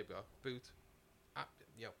a DJ booth,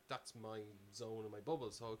 that's my zone and my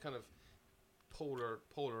bubble. So kind of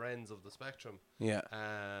polar ends of the spectrum. Yeah.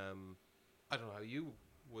 I don't know how you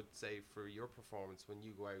would say for your performance when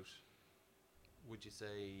you go out. Would you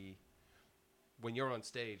say when you're on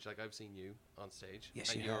stage, like I've seen you on stage?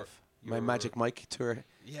 Yes, you have. My Magic Mike tour.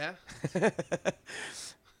 Yeah. I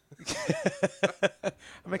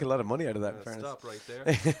make a lot of money out of that. Stop right there.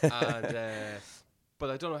 And, but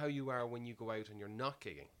I don't know how you are when you go out and you're not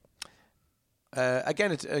gigging.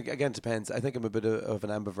 Again, it depends. I think I'm a bit of an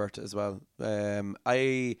ambivert as well.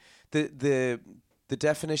 The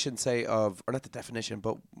definition, say, of, or not the definition,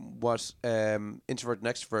 but what introvert and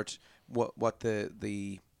extrovert, what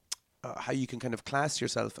the how you can kind of class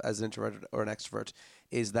yourself as an introvert or an extrovert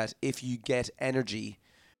is that if you get energy.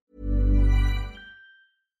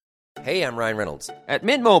 Hey, I'm Ryan Reynolds. At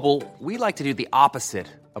Mint Mobile, we like to do the opposite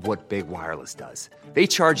of what Big Wireless does. They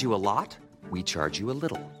charge you a lot, we charge you a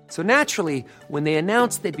little. So naturally, when they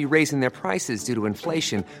announced they'd be raising their prices due to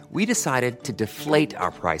inflation, we decided to deflate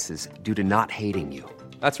our prices due to not hating you.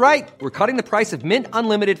 That's right. We're cutting the price of Mint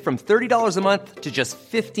Unlimited from $30 a month to just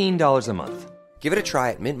 $15 a month. Give it a try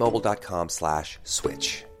at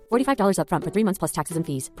mintmobile.com/switch. $45 up front for 3 months plus taxes and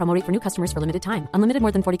fees. Promo rate for new customers for limited time. Unlimited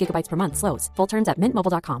more than 40 gigabytes per month. Slows full terms at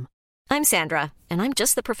mintmobile.com. I'm Sandra, and I'm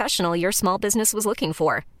just the professional your small business was looking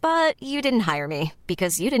for. But you didn't hire me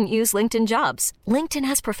because you didn't use LinkedIn Jobs. LinkedIn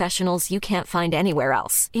has professionals you can't find anywhere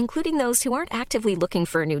else, including those who aren't actively looking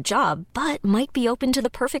for a new job, but might be open to the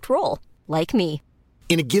perfect role, like me.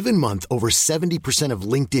 In a given month, over 70% of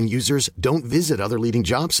LinkedIn users don't visit other leading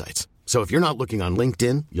job sites. So if you're not looking on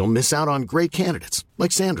LinkedIn, you'll miss out on great candidates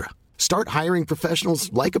like Sandra. Start hiring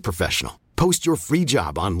professionals like a professional. Post your free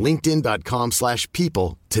job on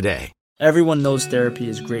linkedin.com/people today. Everyone knows therapy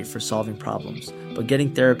is great for solving problems, but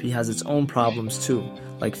getting therapy has its own problems too,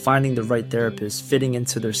 like finding the right therapist, fitting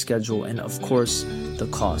into their schedule, and of course, the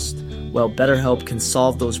cost. Well, BetterHelp can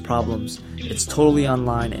solve those problems. It's totally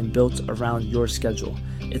online and built around your schedule.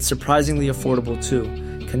 It's surprisingly affordable too.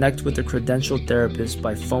 Connect with a credentialed therapist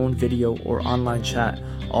by phone, video, or online chat,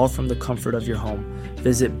 all from the comfort of your home.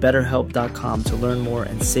 Visit BetterHelp.com to learn more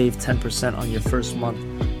and save 10% on your first month.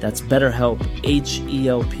 That's BetterHelp,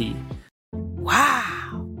 H-E-L-P.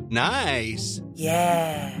 Wow. Nice.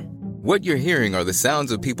 Yeah. What you're hearing are the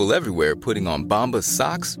sounds of people everywhere putting on Bombas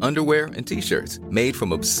socks, underwear, and T-shirts made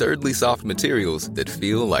from absurdly soft materials that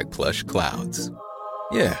feel like plush clouds.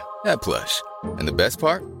 Yeah, that plush. And the best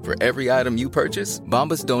part? For every item you purchase,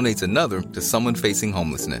 Bombas donates another to someone facing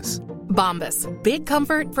homelessness. Bombas. Big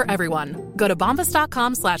comfort for everyone. Go to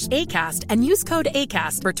bombas.com/ACAST and use code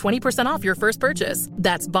ACAST for 20% off your first purchase.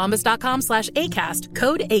 That's bombas.com/ACAST.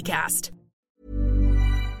 Code ACAST.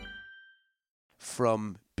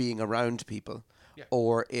 From being around people,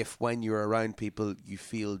 or if when you're around people you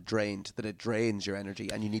feel drained, that it drains your energy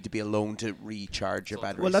and you need to be alone to recharge your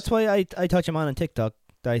batteries. Well, that's why I touch him on TikTok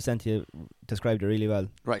that I sent you, described it really well.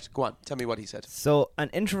 Right, go on, tell me what he said. So an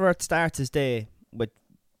introvert starts his day with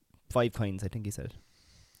 5 coins, I think he said,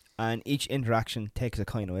 and each interaction takes a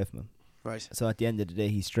coin away from him. Right. So at the end of the day,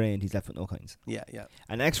 he's drained, he's left with no coins. Yeah.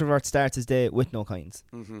 An extrovert starts his day with no coins,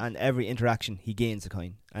 mm-hmm. and every interaction he gains a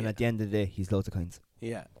coin, and at the end of the day, he's loads of coins.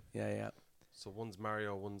 Yeah. So one's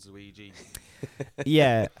Mario, one's Luigi.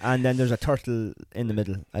 Yeah, and then there's a turtle in the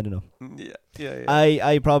middle. I don't know. Yeah.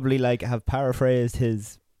 I probably like have paraphrased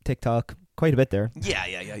his TikTok quite a bit there.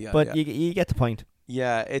 Yeah. But you get the point.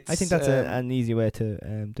 Yeah, I think that's an easy way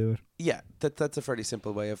to do it. Yeah, that's a fairly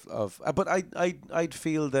simple way of but I'd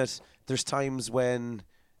feel that there's times when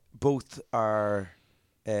both are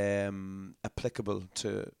applicable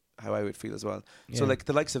to how I would feel as well. So Yeah. like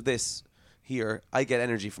the likes of this here, I get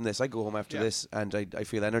energy from this. I go home after this and I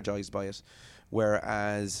feel energized by it.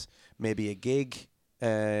 Whereas maybe a gig,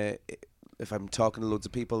 if I'm talking to loads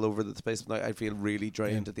of people over the space of the night, I feel really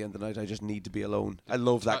drained at the end of the night. I just need to be alone. I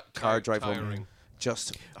love that car drive home.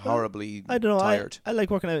 Just horribly I don't know. tired. I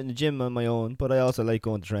like working out in the gym on my own, but I also like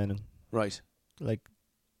going to training. Right. Like,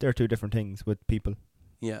 they're two different things with people.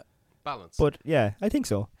 Yeah. Balance. But yeah, I think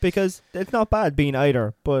so. Because it's not bad being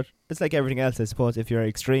either, but it's like everything else, I suppose. If you're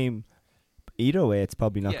extreme either way, it's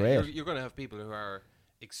probably not great. You're going to have people who are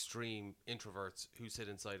extreme introverts who sit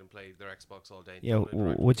inside and play their Xbox all day. Yeah,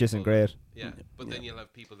 which isn't great. Yeah, but then you'll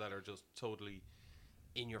have people that are just totally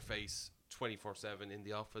in your face 24/7 in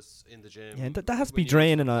the office, in the gym. Yeah, that has to be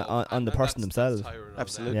draining on the person themselves.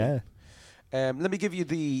 Absolutely. Yeah. Let me give you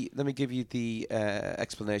the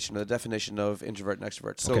explanation or the definition of introvert and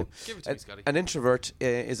extrovert. So, Okay. Give it to me, Scotty. an introvert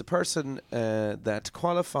is a person that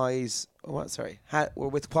qualifies.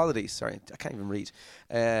 With qualities. Sorry, I can't even read.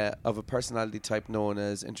 Of a personality type known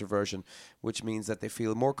as introversion, which means that they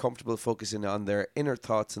feel more comfortable focusing on their inner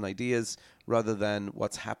thoughts and ideas rather than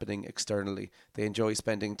what's happening externally. They enjoy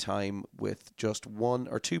spending time with just one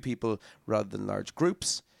or two people rather than large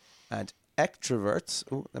groups. And extroverts.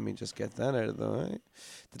 Oh, let me just get that out of the way.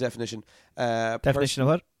 The definition. Definition of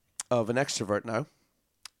what? Of an extrovert now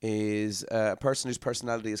is a person whose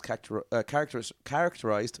personality is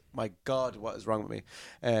characterized. My God, what is wrong with me?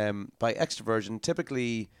 By extroversion,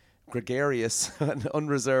 typically gregarious and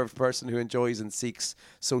unreserved person who enjoys and seeks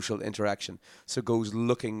social interaction. So goes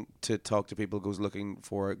looking to talk to people, goes looking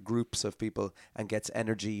for groups of people, and gets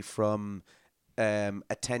energy from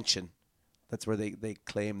attention. That's where they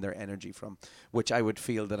claim their energy from, which I would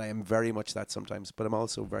feel that I am very much that sometimes, but I'm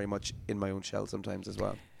also very much in my own shell sometimes as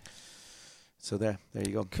well. So there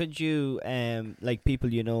you go. Could you, like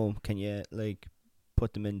people you know, can you like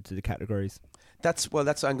put them into the categories? That's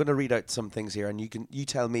I'm going to read out some things here, and you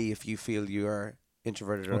tell me if you feel you are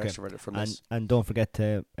introverted or extroverted from this. And don't forget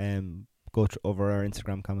to go over our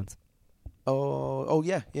Instagram comments. Oh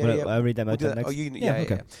yeah. I'll read them out next.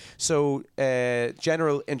 Yeah. So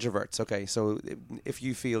general introverts. Okay, so if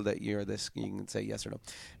you feel that you're this, you can say yes or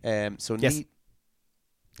no. So yes.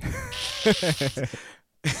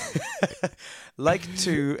 Like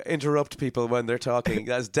to interrupt people when they're talking.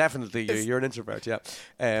 That's definitely you. You're an introvert. Yeah.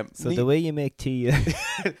 So the way you make tea.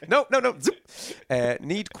 No.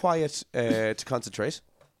 Need quiet to concentrate.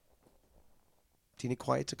 Do you need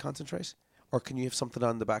quiet to concentrate? Or can you have something on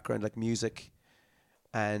in the background like music?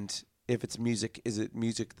 And if it's music, is it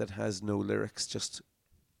music that has no lyrics, just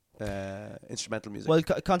instrumental music? Well,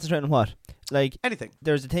 concentrate on what? Like anything.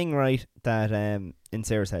 There's a thing, right, that in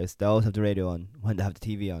Sarah's house, they always have the radio on when they have the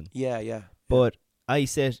TV on. Yeah. But I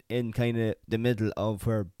sit in kind of the middle of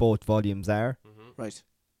where both volumes are. Mm-hmm. Right.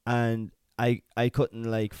 And I couldn't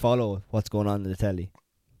like follow what's going on in the telly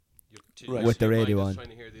with the radio on. Trying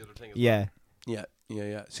to hear the other thing as yeah. Well.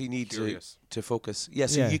 Yeah. So you need Curious. to focus. Yeah,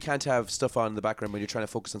 so you can't have stuff on in the background when you're trying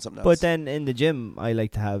to focus on something else. But then in the gym, I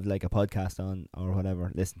like to have like a podcast on or whatever,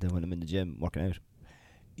 listen to when I'm in the gym working out.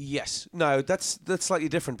 Yes. No, that's slightly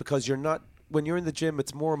different because you're not, when you're in the gym,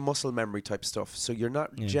 it's more muscle memory type stuff. So you're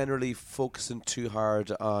not generally focusing too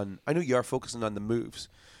hard on, I know you are focusing on the moves,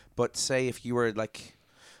 but say if you were like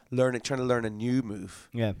trying to learn a new move.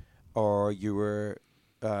 Yeah. Or you were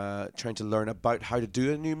trying to learn about how to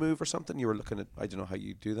do a new move or something. You were looking at, I don't know how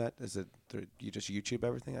you do that. Is it you just YouTube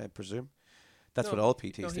everything, I presume? That's what all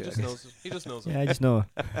PTs do. He just knows it. He just knows it. Yeah, I just know.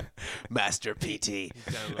 Master PT. He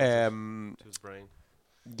downloads it to his brain.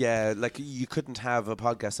 Yeah, like you couldn't have a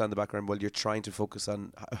podcast on the background while you're trying to focus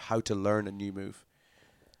on how to learn a new move.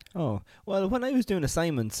 Oh, well, when I was doing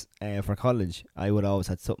assignments for college, I would always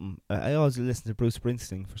had something. I always listened to Bruce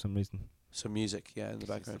Springsteen for some reason. Some music, in the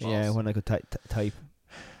background. Yeah, when I could type.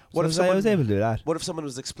 What if I was able to do that? What if someone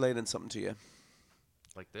was explaining something to you?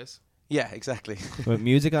 Like this? Yeah, exactly. With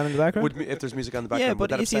music on in the background? If there's music on the background, yeah,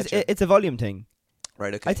 but you see, it's a volume thing.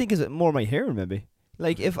 Right, okay. I think it's more my hearing, maybe.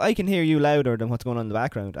 Like, if I can hear you louder than what's going on in the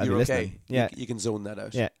background, I'll be listening. Okay. Yeah. You can zone that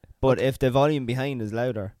out. Yeah. But if the volume behind is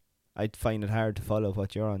louder, I'd find it hard to follow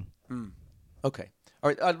what you're on. Okay. All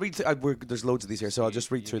right, I'll read. There's loads of these here, so I'll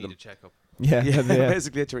just read through them. Check up. Yeah, yeah.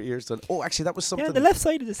 Basically, get your ears done. Oh, actually, that was something. Yeah, the left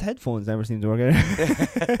side of his headphones never seems to work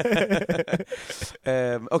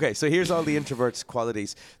out. Okay, so here's all the introverts'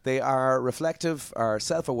 qualities. They are reflective, are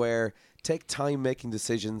self-aware, take time making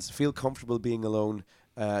decisions, feel comfortable being alone,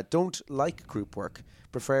 don't like group work,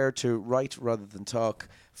 prefer to write rather than talk,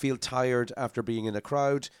 feel tired after being in a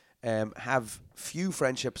crowd, have few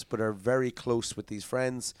friendships but are very close with these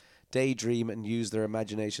friends, daydream and use their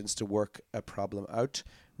imaginations to work a problem out,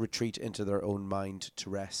 retreat into their own mind to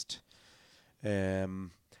rest.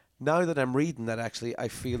 Now that I'm reading that, actually, I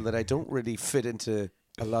feel that I don't really fit into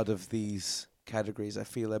a lot of these categories. I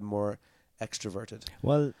feel I'm more extroverted.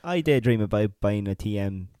 Well, I daydream about buying a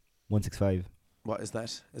TM 165. What is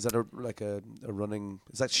that? Is that a running?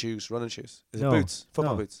 Is that shoes? Running shoes? Is No. it boots?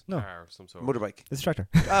 Football No. boots? No. Car of some sort. Motorbike? It's a tractor.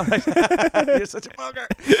 Oh, right. You're such a bugger.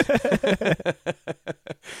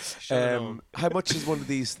 How much is one of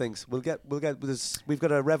these things? We'll get this. We've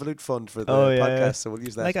got a Revolut fund for the podcast, so we'll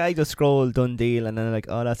use that. Like I just scroll done deal and then I'm like,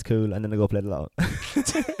 oh, that's cool, and then I go play the lotto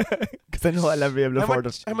because I know I'll never be able to afford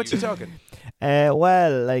it. How much are you talking?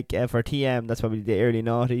 Well, like for TM, that's probably the early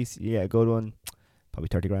noughties. Yeah, good one, probably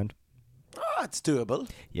 30 grand. Oh, it's doable.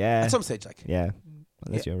 Yeah, at some stage, like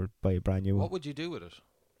unless you buy a brand new one. What would you do with it?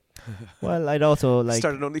 Well, I'd also like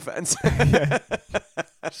start an OnlyFans.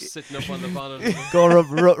 Sitting up on the bonnet. Go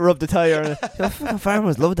rub the tyre. Fucking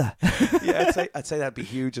farmers love that. Yeah, I'd say that'd be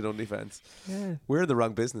huge in OnlyFans. Yeah, we're in the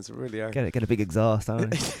wrong business. We really are. Get a big exhaust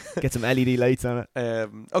on it. Get some LED lights on it.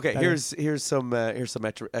 Okay, here's some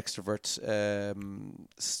extrovert.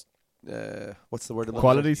 What's the word?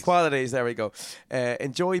 Qualities. There we go.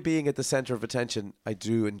 Enjoy being at the center of attention. I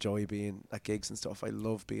do enjoy being at gigs and stuff. I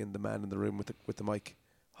love being the man in the room with the mic.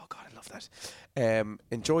 Oh God, I love that.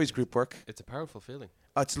 Enjoys group work. It's a powerful feeling.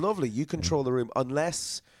 It's lovely. You control the room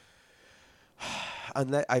unless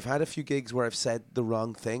I've had a few gigs where I've said the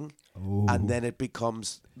wrong thing. Ooh. And then it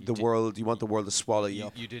becomes the world. You want the world to swallow you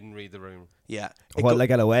up. You didn't read the room. Yeah. Like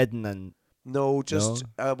at a wedding and. No, just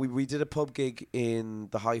we did a pub gig in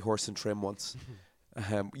the High Horse and Trim once.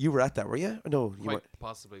 You were at that, were you? No, you weren't.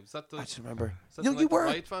 Possibly. Was that the? I don't remember. No, you were.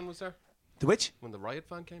 The Riot Fan was there. The which? When the Riot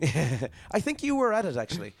Fan came. I think you were at it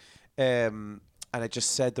actually, and I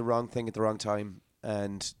just said the wrong thing at the wrong time,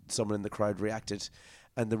 and someone in the crowd reacted,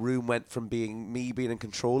 and the room went from me being in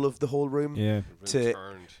control of the whole room to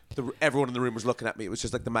everyone in the room was looking at me. It was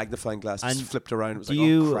just like the magnifying glass just flipped around. It was do like,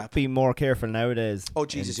 you oh crap. Be more careful nowadays? Oh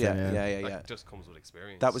Jesus, yeah. That just comes with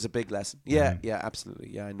experience. That was a big lesson. Yeah, absolutely.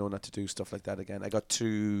 Yeah, I know not to do stuff like that again. I got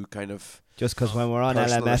too kind of just because when we're on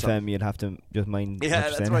LMFM, you'd have to just mind. Yeah,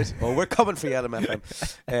 that's right. Well, we're coming for you,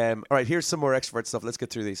 LMFM. All right, here's some more extrovert stuff. Let's get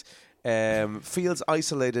through these. Feels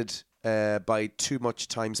isolated by too much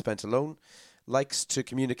time spent alone. Likes to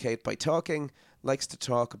communicate by talking, likes to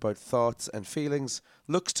talk about thoughts and feelings,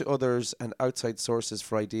 looks to others and outside sources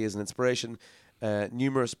for ideas and inspiration,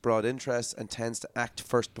 numerous broad interests, and tends to act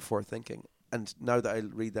first before thinking. And now that I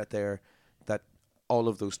read that there, that all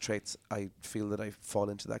of those traits, I feel that I fall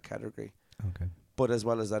into that category. Okay. But as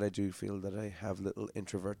well as that, I do feel that I have little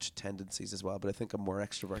introvert tendencies as well, but I think I'm more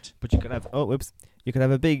extrovert. But you could have, you could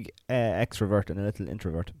have a big extrovert and a little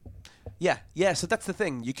introvert. Yeah. So that's the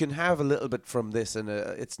thing. You can have a little bit from this, and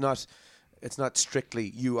it's not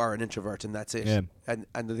strictly you are an introvert and that's it. Yeah. And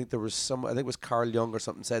I think there was I think it was Carl Jung or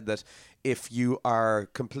something said that if you are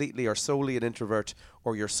completely or solely an introvert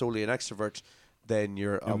or you're solely an extrovert, then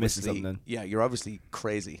you're missing obviously something then. Yeah, you're obviously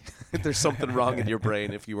crazy. There's something wrong in your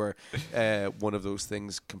brain if you were one of those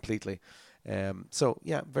things completely. So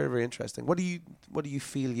yeah, very very interesting. What do you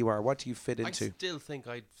feel you are? What do you fit into? I still think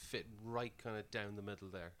I'd fit right kind of down the middle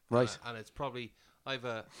there. Right. And it's probably I'd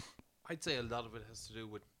say a lot of it has to do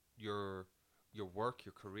with your work,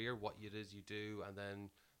 your career, what it is you do, and then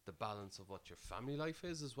the balance of what your family life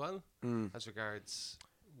is as well, as regards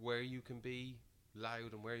where you can be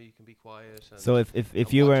loud and where you can be quiet. And so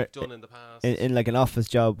if you were done in the past in like an office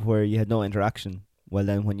job where you had no interaction, well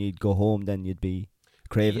then when you'd go home, then you'd be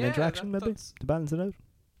craving interaction maybe to balance it out.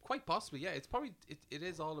 Quite possibly, yeah. It's probably it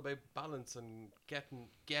is all about balance and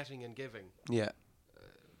getting and giving. Yeah.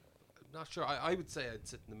 Not sure. I would say I'd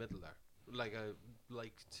sit in the middle there.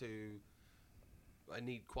 I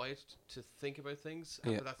need quiet to think about things,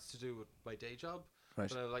 and that's to do with my day job. Right.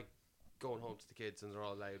 But I like going home to the kids, and they're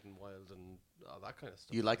all loud and wild and all that kind of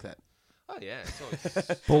stuff. You like that? Oh yeah. So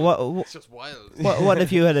but it's just wild. What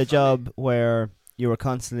if you had a job where you were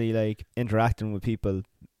constantly like interacting with people?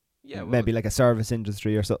 Yeah. Maybe like a service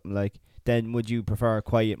industry or something like. Then would you prefer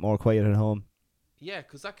more quiet at home? Yeah,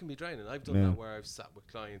 because that can be draining. I've done that where I've sat with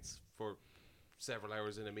clients for several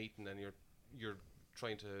hours in a meeting, and you're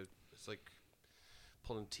trying to, it's like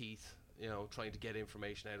pulling teeth trying to get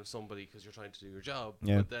information out of somebody because you're trying to do your job.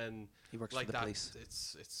 Yeah. But then He works like for the that, police.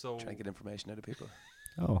 it's so. Trying to get information out of people.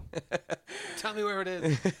 Oh. Tell me where it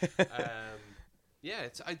is. Yeah,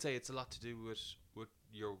 I'd say it's a lot to do with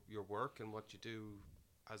your work and what you do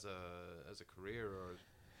as a career. Or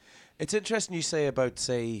It's interesting you say about,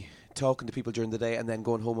 say, talking to people during the day and then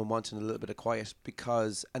going home and wanting a little bit of quiet,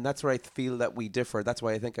 and that's where I feel that we differ. That's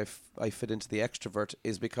why I think I fit into the extrovert,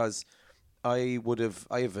 is because I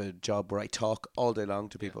have a job where I talk all day long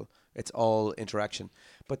to people. It's all interaction.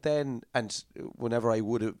 But then, and whenever I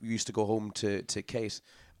used to go home to Kate,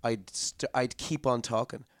 I'd keep on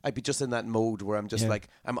talking. I'd be just in that mode where I'm just like,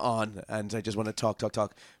 I'm on and I just want to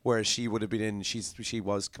talk. Whereas she would have been in, she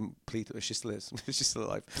was completely, she still is, she's still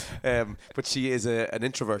alive. But she is an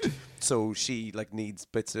introvert. So she like needs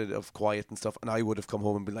bits of quiet and stuff. And I would have come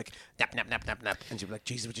home and be like, nap. And she'd be like,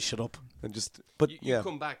 Jesus, would you shut up? And just, but you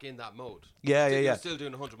come back in that mode. Yeah. You're still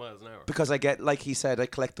doing 100 miles an hour. Because I get, like he said, I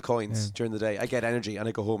collect the coins during the day. I get energy and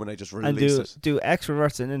I go home and I just release it. Do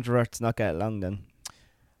extroverts and introverts not get along then?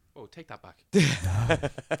 Oh, take that back.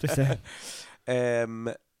 Just saying.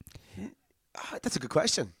 That's a good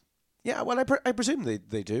question. Yeah, well, I presume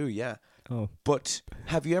they do, yeah. Oh. But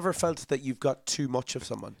have you ever felt that you've got too much of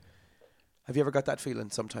someone? Have you ever got that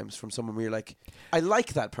feeling sometimes from someone where you're like, I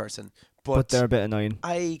like that person, but they're a bit annoying.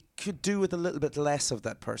 I could do with a little bit less of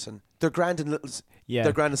that person. They're grand in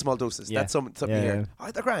they're grand in small doses. Yeah. That's something you hear.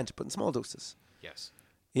 Oh, they're grand, but in small doses. Yes.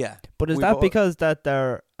 Yeah. But is that because that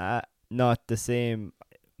they're not the same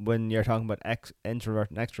when you're talking about introvert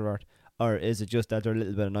and extrovert, or is it just that they're a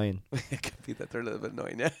little bit annoying? It could be that they're a little bit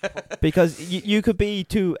annoying, yeah. Because you could be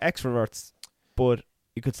two extroverts, but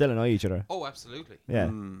you could still annoy each other. Oh, absolutely. Yeah.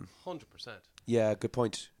 100%. Yeah, good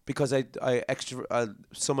point. Because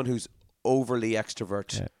someone who's overly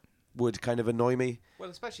extrovert would kind of annoy me. Well,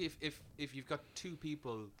 especially if you've got two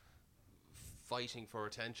people fighting for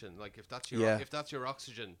attention, like if that's your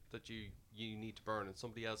oxygen that you need to burn and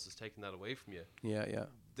somebody else is taking that away from you. Yeah.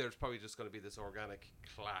 There's probably just going to be this organic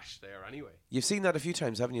clash there anyway. You've seen that a few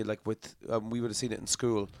times, haven't you? Like with we would have seen it in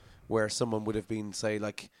school where someone would have been, say,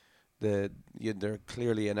 like they're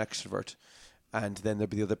clearly an extrovert, and then there'd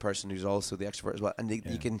be the other person who's also the extrovert as well, and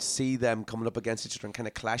you can see them coming up against each other and kind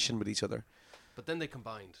of clashing with each other. But then they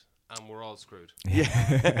combined, and we're all screwed.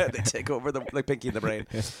 Yeah, they take over like Pinky in the Brain.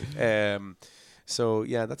 So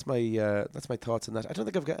yeah, that's my thoughts on that. I don't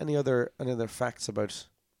think I've got any other facts about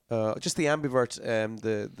just the ambivert.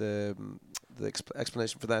 The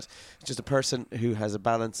explanation for that, it's just a person who has a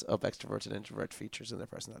balance of extrovert and introvert features in their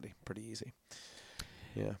personality. Pretty easy.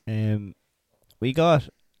 Yeah. We got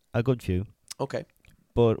a good few. Okay.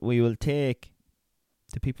 But we will take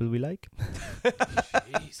the people we like.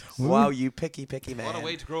 Jesus. Wow, you picky man. What a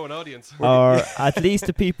way to grow an audience. Or at least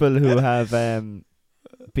the people who have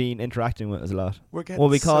been interacting with us a lot.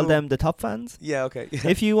 We call them the top fans. Yeah, okay.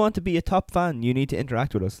 If you want to be a top fan, you need to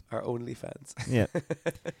interact with us. Our only fans. Yeah.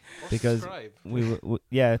 Because subscribe. we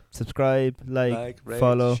subscribe, like rate,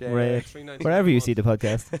 follow, share. rate, wherever you see the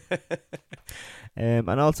podcast. And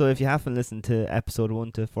also, if you haven't listened to episode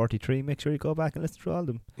 1 to 43, make sure you go back and listen to all of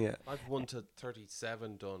them. Yeah. I've 1 to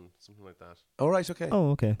 37 done, something like that. All right, okay.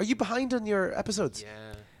 Oh, okay. Are you behind on your episodes?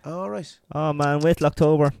 Yeah. All right. Oh man, wait till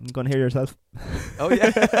October. You're going to hear yourself. Oh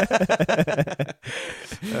yeah.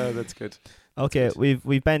 Oh, that's good. Okay, that's good.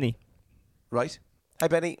 we've Benny. Right. Hi,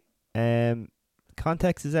 Benny.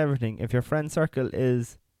 Context is everything. If your friend circle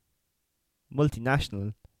is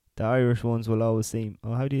multinational, the Irish ones will always seem.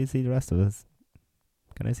 Oh, how do you see the rest of us?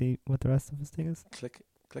 Can I see what the rest of his thing is?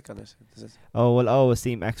 Click on it. Oh, will always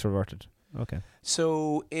seem extroverted. Okay.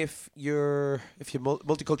 So if you're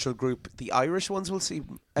multicultural group, the Irish ones will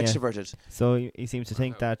seem extroverted. So he seems to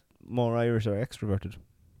think that more Irish are extroverted.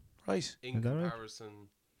 Right. In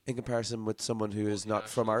comparison with someone who is not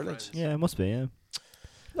from Ireland. Friends. Yeah, it must be, yeah.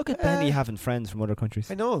 Look at Benny having friends from other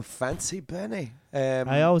countries. I know, fancy Benny.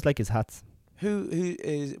 I always like his hats.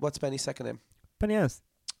 What's Benny's second name? Benny Ennis.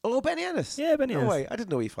 Oh, Benny Ennis. Yeah, Benny Ennis. No way. I didn't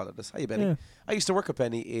know he followed us. Hi, Benny. Yeah. I used to work with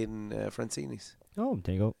Benny in Francini's. Oh,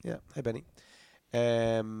 there you go. Yeah. Hi, Benny.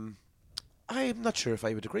 I'm not sure if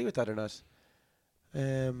I would agree with that or not.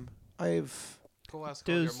 Go ask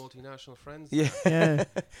all your multinational friends. Yeah. Yeah.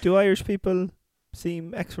 Do Irish people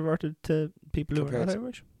seem extroverted to people who are not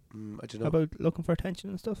Irish? I don't know. About looking for attention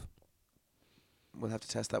and stuff? We'll have to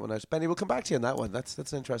test that one out. Benny, we'll come back to you on that one. That's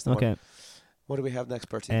an interesting one. Okay. What do we have next,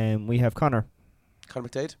 Bertie? We have Connor. Connor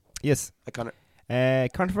McDade? Yes. Hi, Connor.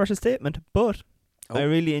 Controversial statement, but I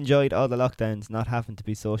really enjoyed all the lockdowns, not having to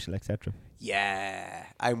be social, etc. Yeah,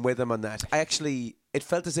 I'm with him on that. I actually it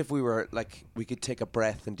felt as if we were like we could take a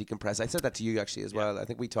breath and decompress. I said that to you actually as well. I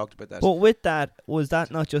think we talked about that. But with that, was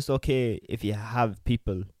that not just okay if you have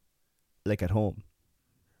people like at home?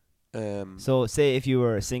 So say if you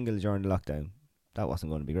were single during the lockdown, that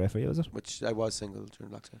wasn't going to be great for you, was it? Which I was single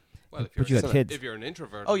during lockdown. Well, But you had kids. If you're an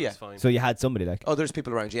introvert, Oh, yeah. it's fine. So you had somebody like. Oh, there's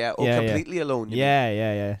people around. Yeah. Oh, Yeah, completely alone. you mean?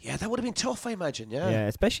 Yeah. Yeah, that would have been tough. I imagine. Yeah. Yeah,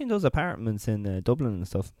 especially in those apartments in Dublin and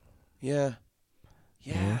stuff. Yeah.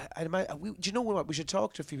 Do you know what? We should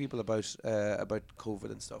talk to a few people about COVID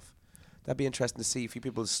and stuff. That'd be interesting to see a few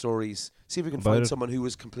people's stories. See if we can About find it. someone who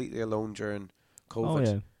was completely alone during COVID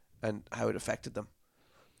Oh, yeah. and how it affected them.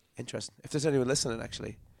 Interesting. If there's anyone listening,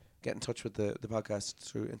 actually, get in touch with the podcast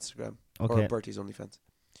through Instagram Okay. or Bertie's OnlyFans.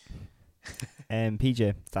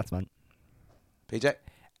 PJ, Statsman. PJ.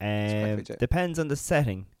 PJ. Depends on the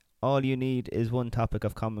setting. All you need is one topic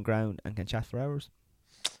of common ground and can chat for hours.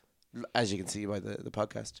 As you can see by the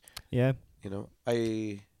podcast. Yeah. You know,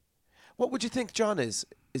 what would you think John is?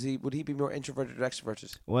 Would he be more introverted or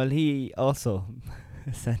extroverted? Well, he also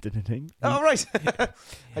sent in a thing. Oh, right.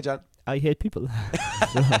 Hi, John. I hate people.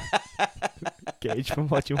 So, gauge from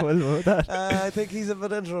what you will about that. I think he's a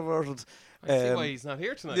bit introverted. I see why he's not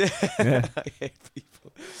here tonight. Yeah. I hate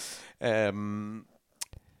people.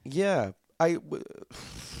 Yeah.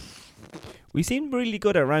 We seem really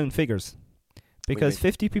good at round figures because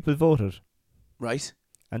 50 people voted. Right.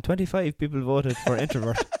 And 25 people voted for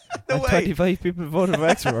introvert. No and way. 25 people voted for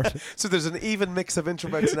extrovert. So there's an even mix of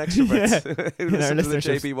introverts and extroverts who In our listen to the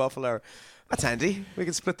listenerships. JB Waffle Hour. That's handy. We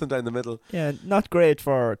can split them down the middle. Yeah, not great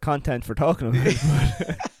for content for talking about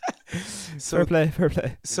it. So, fair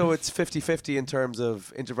play. So it's 50-50 in terms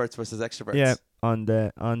of introverts versus extroverts. Yeah, on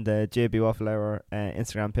the JB Waffle Hour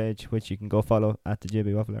Instagram page, which you can go follow at the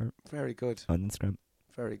JB Waffle Hour. Very good. On Instagram.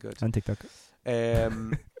 Very good. And TikTok.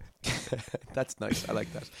 That's nice. I like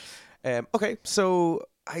that. Okay, so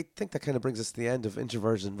I think that kind of brings us to the end of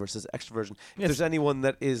introversion versus extroversion. If there's anyone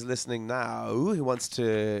that is listening now who wants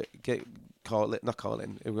to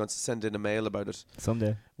who wants to send in a mail about it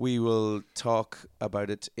someday, we will talk about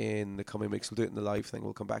it in the coming weeks. We'll do it in the live thing.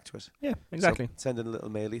 We'll come back to it. Yeah, exactly. So send in a little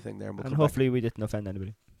maily thing there, and we'll and come hopefully we didn't offend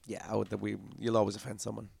anybody. back. Yeah, you'll always offend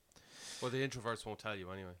someone. Well, the introverts won't tell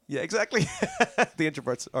you anyway. Yeah, exactly. The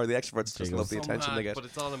introverts or the extroverts just love the attention they get. But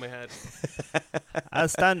it's all in my head.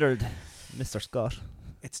 As standard, Mr. Scott.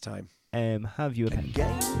 It's time. Have you a pen?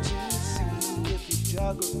 Game to see if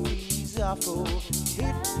your geography's awful.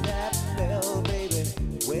 Hit that bell, baby.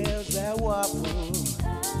 Where's that waffle?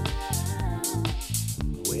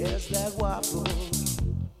 Where's that waffle?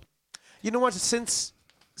 You know what? Since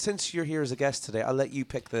you're here as a guest today, I'll let you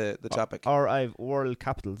pick the topic. Or I've world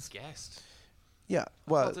capitals. Guest. Yeah, I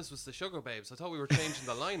well, thought this was the Sugar Babes. I thought we were changing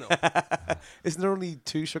the lineup. Isn't there only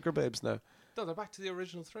 2 Sugar Babes now? No, they're back to the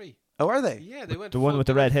original 3. Oh, are they? Yeah, they went. The one with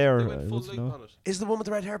the red hair. They went full loop on it. Is the one with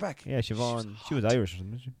the red hair back? Yeah, Siobhan. She was Irish or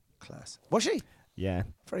something, wasn't she? Class. Was she? Yeah.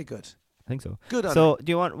 Very good. I think so. Good on So, her.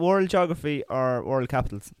 do you want world geography or world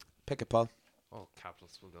capitals? Pick it, Paul. Oh,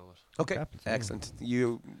 capitals will go with. Okay, Capitals, yeah. excellent.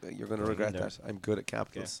 You're going to regret that. I'm good at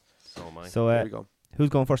capitals. So am I. So, There we go. who's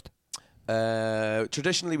going first?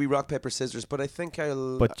 Traditionally, we rock, paper, scissors, but I think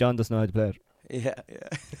I'll... But John doesn't know how to play it. Yeah.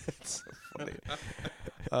 It's so funny.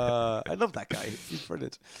 I love that guy. He's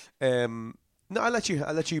brilliant. No, I'll let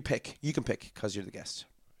you pick. You can pick because you're the guest.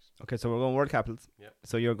 Okay, so we're going world capitals. Yeah.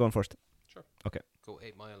 So you're going first. Sure. Okay. Go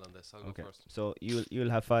 8 Mile on this. I'll Okay. go first. So you'll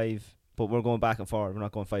have 5, but we're going back and forward. We're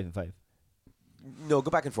not going 5 and 5. No, go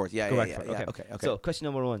back and forth. Yeah, Go yeah, back yeah, and forth. yeah. Okay. Okay. So question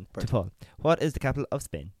number 1 Right. to Paul. What is the capital of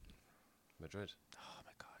Spain? Madrid. Oh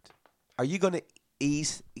my God. Are you going to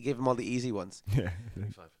give him all the easy ones? Yeah.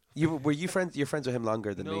 25. Were you friends? You're friends with him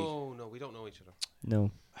longer than me. No, we don't know each other.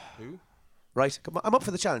 No. Who? Right. Come on. I'm up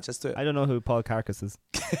for the challenge. Let's do it. I don't know who Paul Carcass is.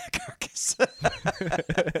 Carcass.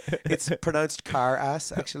 It's pronounced car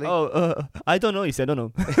ass, actually. I don't know. You said I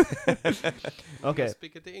don't know. Okay.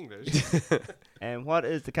 Speak it the English. And what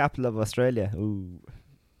is the capital of Australia? Ooh,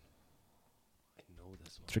 I know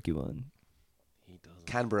this one. tricky one. He doesn't.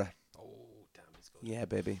 Canberra. Oh, damn, he's good. Yeah,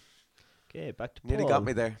 baby. Okay, back to Nearly Paul. got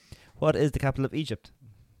me there. What is the capital of Egypt?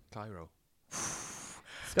 Cairo.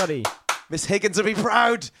 Scotty. Miss Higgins will be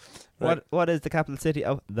proud. Right. What is the capital city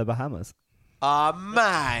of the Bahamas? Ah,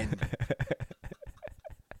 man.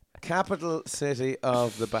 Capital city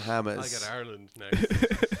of the Bahamas. I get Ireland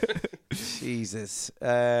next. Jesus.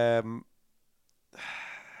 I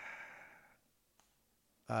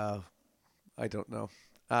don't know.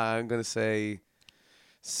 I'm going to say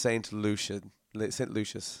Saint Lucius.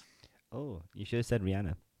 Oh, you should have said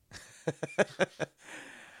Rihanna.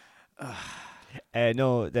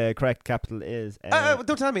 No, the correct capital is.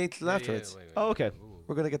 Don't tell me till after it. Wait. Oh, okay. Ooh.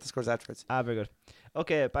 We're going to get the scores afterwards. Very good.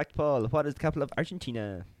 Okay, back to Paul. What is the capital of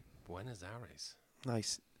Argentina? Buenos Aires.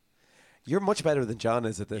 Nice. You're much better than John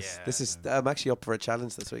is at this. Yeah. This is. I'm actually up for a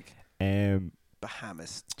challenge this week.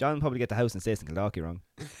 Bahamas. John will probably get the house and states in Kildalkey wrong.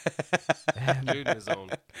 Including his own.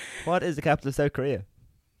 What is the capital of South Korea?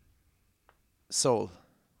 Seoul.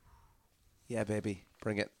 Yeah, baby.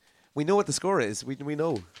 Bring it. We know what the score is. We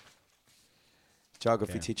know.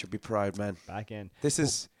 Geography teacher, be proud, man. Back in. This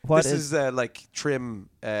is What this is- is like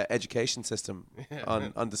trim education system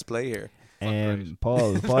on display here.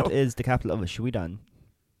 Paul, what is the capital of Sweden?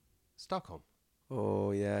 Stockholm.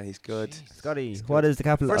 Oh yeah, he's good. Scotty, He's what good. is the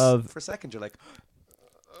capital for of... For a second, you're like,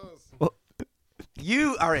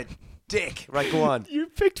 you are a dick. Right, go on. You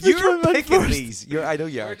picked You're which one picking first. these. I know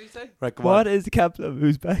you are. What did he say? Right, go What on. is the capital of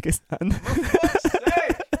Uzbekistan?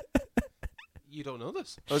 You don't know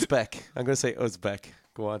this? Uzbek. I'm going to say Uzbek.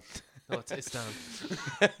 Go on. No, it's Istan.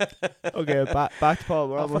 Okay, back to Paul.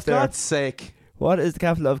 We're Oh, almost for there. God's sake. What is the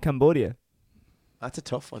capital of Cambodia? That's a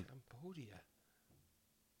tough one. Cambodia.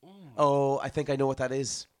 Oh, I think I know what that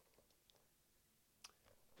is.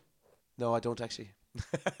 No, I don't actually.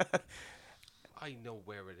 I know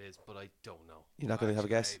where it is, but I don't know. You're not going to have a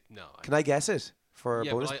guess? No. Can I guess it for a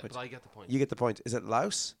Yeah, bonus but point? I get the point. You get the point. Is it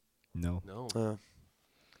Laos? No. No.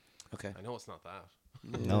 Okay. I know it's not that.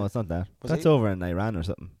 No, it's not that. Was That's it? over in Iran or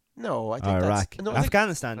something. No, I think Or that's... Iraq. No, I think-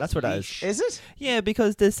 Afghanistan, that's where that is. Is it? Yeah,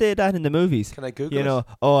 because they say that in the movies. Can I Google You know, it?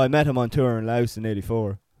 oh, I met him on tour in Laos in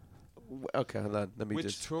 84. Okay, hold on. Let me Which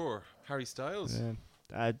just... tour? Harry Styles?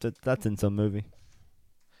 Yeah. That's in some movie.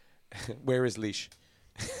 Where is Leash?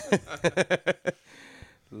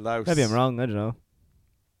 Laos. Maybe I'm wrong, I don't know.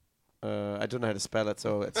 I don't know how to spell it,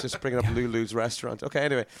 so it's just bringing up Lulu's restaurant. Okay,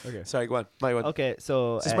 anyway. Okay. Sorry, go on. My one. Okay,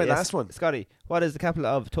 so... This is my yes, last one. Scotty, what is the capital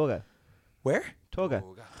of Toga? Where? Toga.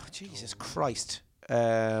 Oh, God. Oh, Jesus Christ.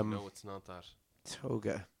 No, it's not that.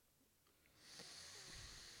 Toga.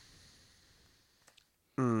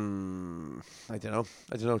 I don't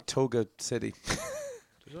know. Toga City.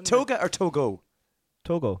 Toga or Togo?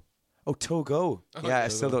 Togo. Oh, Togo. Yeah, I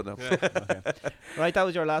still don't know. Okay. Right, that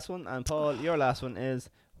was your last one. And Paul, your last one is...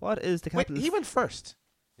 What is the Wait, capital... he went first.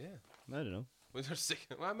 Yeah. I don't know. Was there six?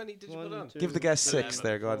 How many did you put on? Give the guess 6 11.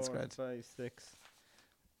 there. Go on, 4, Scred. 5, 6,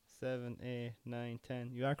 7, 8, 9,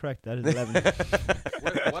 10. You are correct. That is 11.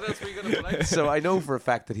 What else were you going to put out? So I know for a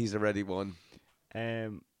fact that he's already won. You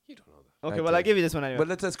don't know that. Okay, I well, do. I'll give you this one anyway.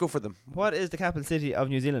 But let's go for them. What is the capital city of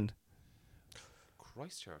New Zealand?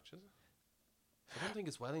 Christchurch, is it? I don't think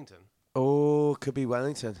it's Wellington. Oh, could be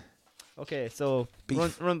Wellington. Okay, so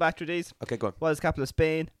Beef. run back through these. Okay, go on. What is the capital of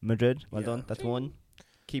Spain? Madrid. Well Yeah. done. That's one.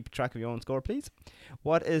 Keep track of your own score, please.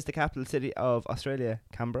 What is the capital city of Australia?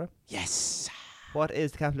 Canberra. Yes. What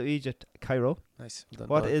is the capital of Egypt? Cairo. Nice. Well done.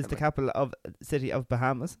 What Well is done, the mate. capital of city of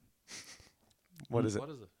Bahamas? What is it? What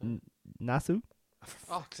is it? Nassau.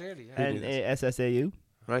 Oh, clearly, yeah. Nassau.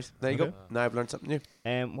 Right, there you Okay. go. Now I've learned something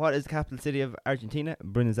new. What is the capital city of Argentina?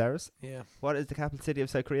 Buenos Aires. Yeah. What is the capital city of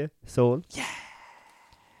South Korea? Seoul. Yeah.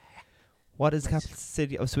 What is the capital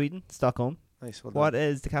city of Sweden? Stockholm. Nice. Well What done.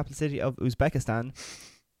 is the capital city of Uzbekistan?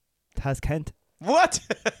 Tashkent. What?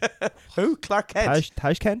 Who? Clark Kent.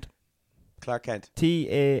 Tashkent. Clark Kent.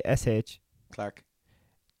 Tashkent. Clark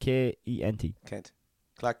Kent.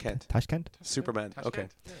 Clark Kent. Tashkent. Superman. Tashkent, Okay.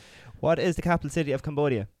 yeah. What is the capital city of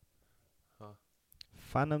Cambodia? Huh.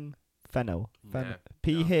 Phnom Penh. Yeah.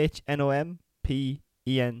 Phnompeh.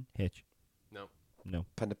 No. No.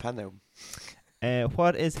 Pandapano.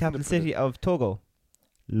 What is the capital city of Togo?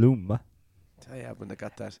 Luma. I wouldn't have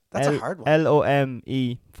got that. That's a hard one. Lome.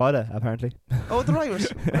 Fada, apparently. Oh, the Irish.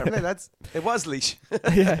 That's it was Leash.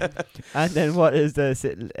 Yeah. And then what is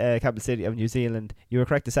the capital city of New Zealand? You were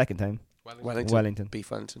correct the second time. Wellington.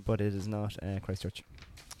 Beef Wellington. But it is not Christchurch.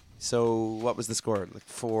 So what was the score? Like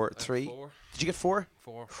 4-3? 4. Did you get 4?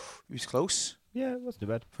 4. He was close. Yeah, it wasn't too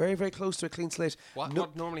bad. Very, very close to a clean slate.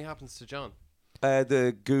 What normally happens to John?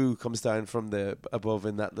 The goo comes down from the above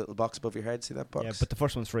in that little box above your head. See that box? Yeah, but the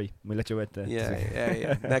first one's free. We'll let you wait.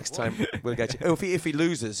 Yeah. Next time we'll get you. Oh, if he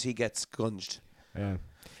loses, he gets scunged. Yeah.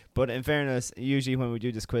 But in fairness, usually when we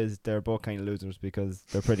do this quiz, they're both kind of losers because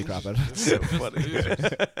they're pretty crap at it. So funny.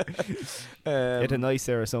 It annoys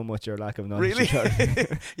Sarah so much your lack of knowledge. Really?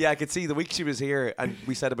 Yeah, I could see the week she was here and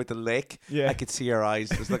we said about the lake. Yeah. I could see her eyes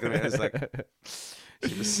just looking at me. I was like,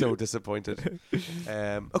 she was so disappointed.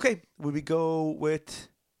 Okay, will we go with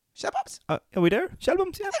Shellbums? Are we there?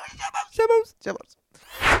 Shellbums? Yeah. Shellbums.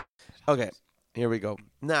 Shellbums. Okay, here we go.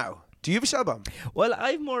 Now, do you have a Shellbum? Well,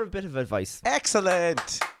 I've more of a bit of advice.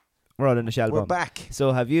 Excellent. We're all in a Shellbum. We're back.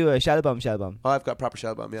 So have you a Shellbum? Oh, I've got proper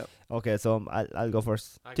Shellbum, yeah. Okay, so I'll go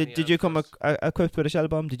first. I can Did you answer come first. equipped with a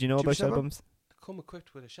Shellbum? Did you know Do you about have a Shellbums? Of come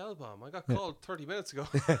equipped with a shell bomb. I got called 30 minutes ago.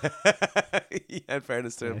 Yeah, in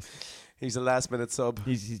fairness to him. He's a last minute sub.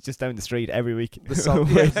 He's just down the street every week. The sub,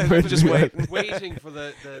 just waiting for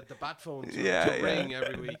the bat phone to ring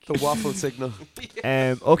every week. The waffle signal.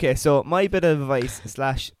 Okay, so my bit of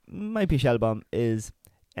advice / might be shell bomb is,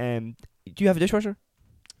 do you have a dishwasher?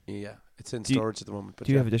 Yeah, it's in storage at the moment. But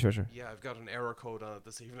do you have a dishwasher? Yeah, I've got an error code on it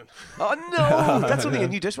this evening. Oh no, that's only a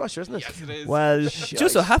new dishwasher, isn't it? Yes, it is. Well,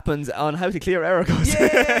 just so happens on how to clear error codes.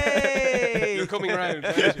 Yay! You're coming round,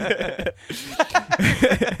 aren't you?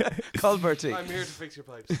 Call Bertie. I'm here to fix your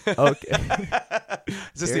pipes. Okay.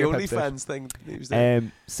 Is this the OnlyFans thing? He was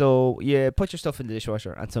there? So you put your stuff in the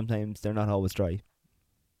dishwasher, and sometimes they're not always dry.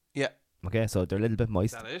 Yeah. Okay, so they're a little bit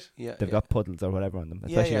moist. Is that it? Yeah. They've got puddles or whatever on them,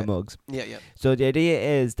 especially your mugs. Yeah, yeah. So the idea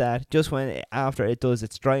is that just after it does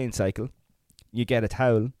its drying cycle, you get a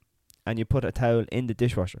towel, and you put a towel in the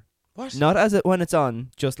dishwasher. What? Not when it's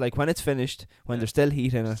on, just like when it's finished, when there's still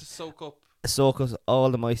heat in it. Just to soak up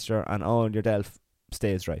all the moisture, and all your delf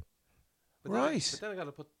stays dry. But then I got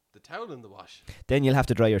to put the towel in the wash. Then you'll have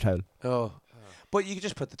to dry your towel. Oh. But you can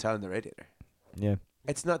just put the towel in the radiator. Yeah.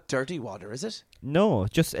 It's not dirty water, is it? No,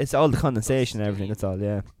 just it's all the condensation and everything. That's all,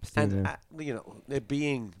 yeah. Steam, And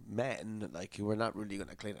being men, like, we're not really going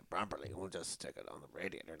to clean it properly. We'll just stick it on the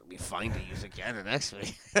radiator. It'll be fine to use again the next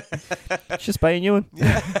week. Just buy a new one.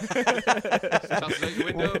 Yeah.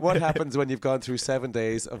 What happens when you've gone through 7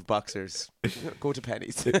 days of boxers? Go to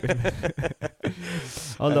Pennies.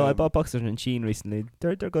 Although I bought boxers in Shein recently.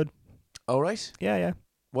 They're good. All right. Yeah.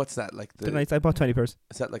 What's that like? They're nice. I bought 20 pairs.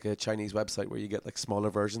 Is that like a Chinese website where you get like smaller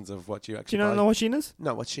versions of what you actually? Do you not know what Shein is?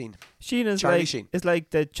 No, what's Shein? Shein is Charlie like Sheen. It's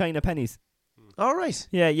like the China pennies. All right.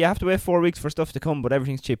 Yeah, you have to wait 4 weeks for stuff to come, but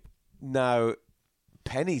everything's cheap. Now,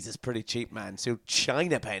 Pennies is pretty cheap, man. So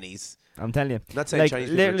China pennies. I'm telling you. Not saying like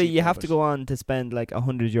Chinese literally, cheap, you have to go on to spend like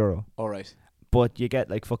 €100. All right. But you get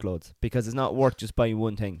like fuckloads because it's not worth just buying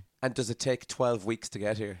one thing. And does it take 12 weeks to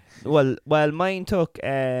get here? Well, mine took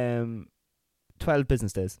 12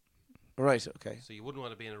 business days. Right, okay. So you wouldn't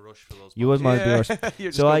want to be in a rush for those. You wouldn't want to be rushed. You're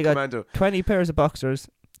just so I got commando. 20 pairs of boxers,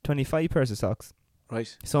 25 pairs of socks.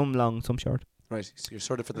 Right. Some long, some short. Right. So you're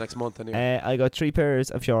sorted for the next month anyway. I got 3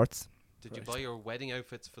 pairs of shorts. Did you buy your wedding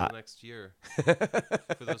outfits for the next year? For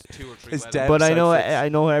those 2 or 3 weddings? But I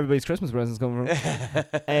know where everybody's Christmas presents coming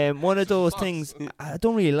from. One of those things, I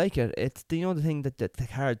don't really like it. It's the thing that the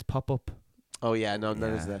cards pop up. Oh yeah, no,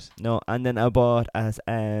 none of that. No, and then I bought a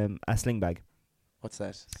sling bag. What's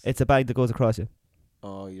that? It's a bag that goes across you.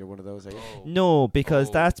 Oh, you're one of those, are you? No,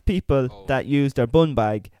 because that's people that use their bun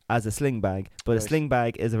bag as a sling bag, but a sling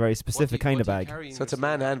bag is a very specific kind of bag. So it's a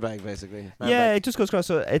man handbag, basically. It just goes across.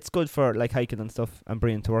 So it's good for like hiking and stuff, and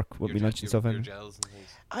bringing to work with me lunch and stuff.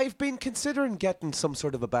 I've been considering getting some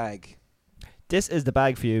sort of a bag. This is the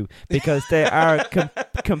bag for you because there are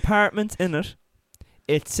compartments in it.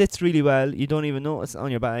 It sits really well. You don't even notice it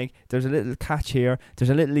on your bag. There's a little catch here. There's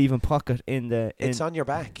a little even pocket in the... It's on your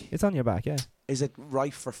back? It's on your back, yeah. Is it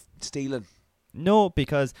rife for stealing? No,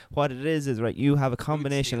 because what it is right, you have a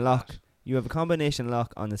combination lock. You have a combination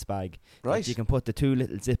lock on this bag. Right. You can put the 2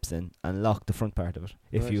 little zips in and lock the front part of it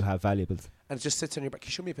if you have valuables. And it just sits on your back. Can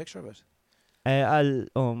you show me a picture of it?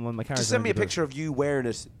 When my car just send me a picture of you wearing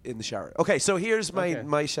it in the shower. Okay, so here's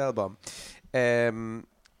my shell bomb.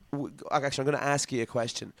 Actually, I'm going to ask you a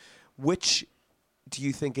question. Which do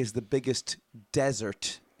you think is the biggest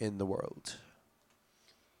desert in the world?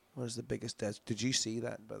 What is the biggest desert? Did you see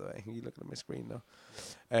that, by the way? Are you looking at my screen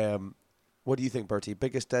now? What do you think, Bertie?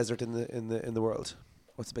 Biggest desert in the world?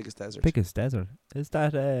 What's the biggest desert? Biggest desert? Is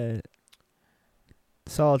that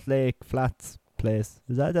Salt Lake Flats place?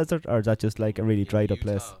 Is that a desert, or is that just like a really dried up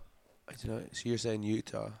place? I don't know. So you're saying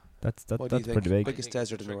Utah? That's what do you think? pretty big. Biggest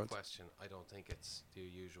desert in the world. Question. I don't think it's the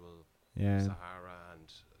usual Sahara and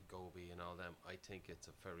Gobi and all them. I think it's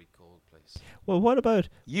a very cold place. Well, what about...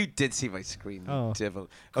 You did see my screen,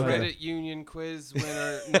 devil. Okay. Credit Union quiz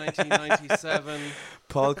winner 1997.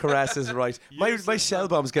 Paul Carras is right. My shell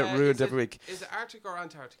bombs get ruined every week. Is it Arctic or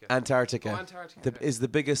Antarctica? Antarctica. Oh, Antarctica. Is the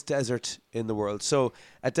biggest desert in the world. So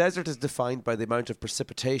a desert is defined by the amount of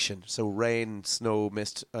precipitation, so rain, snow,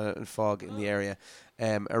 mist and fog in the area.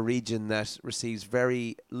 A region that receives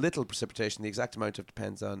very little precipitation, the exact amount of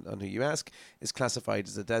depends on who you ask, is classified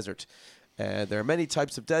as a desert. There are many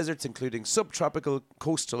types of deserts, including subtropical,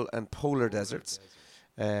 coastal and polar deserts.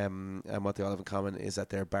 And what they all have in common is that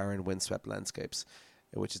they're barren, windswept landscapes,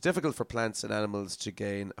 which is difficult for plants and animals to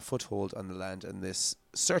gain a foothold on the land, and this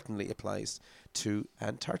certainly applies to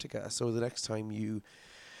Antarctica. So the next time you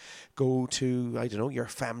go to, I don't know, your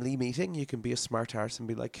family meeting, you can be a smart arse and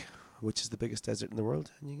be like, which is the biggest desert in the world?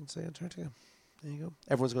 And you can say Antarctica. There you go.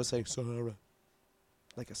 Everyone's going to say Sahara.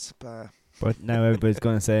 Like a spa. But now everybody's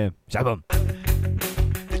going to say, Shabam.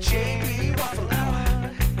 The JB Waffle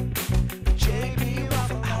Hour. The JB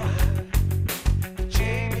Waffle Hour. The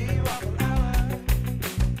JB Waffle Hour.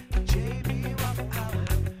 The JB Waffle Hour.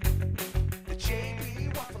 The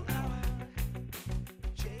JB Waffle Hour.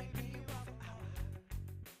 The JB Waffle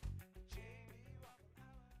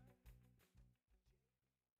Hour.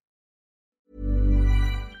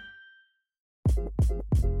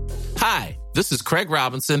 Hi, this is Craig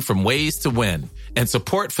Robinson from Ways to Win, and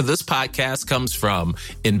support for this podcast comes from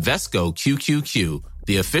Invesco QQQ,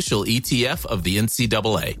 the official ETF of the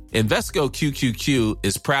NCAA. Invesco QQQ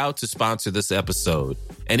is proud to sponsor this episode,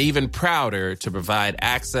 and even prouder to provide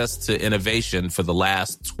access to innovation for the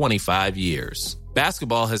last 25 years.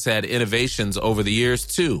 Basketball has had innovations over the years,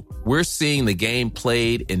 too. We're seeing the game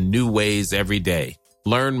played in new ways every day.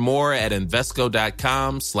 Learn more at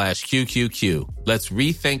Invesco.com/QQQ. Let's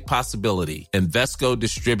rethink possibility. Invesco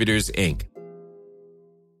Distributors, Inc.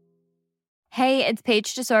 Hey, it's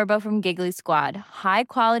Paige DeSorbo from Giggly Squad. High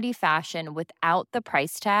quality fashion without the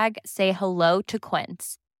price tag. Say hello to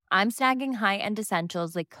Quince. I'm snagging high-end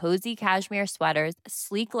essentials like cozy cashmere sweaters,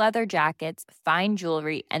 sleek leather jackets, fine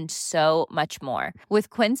jewelry, and so much more. With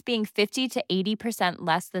Quince being 50 to 80%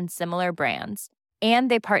 less than similar brands.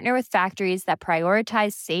 And they partner with factories that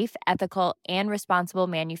prioritize safe, ethical, and responsible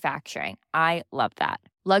manufacturing. I love that.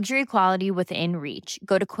 Luxury quality within reach.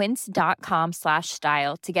 Go to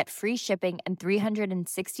quince.com/style to get free shipping and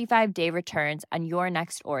 365-day returns on your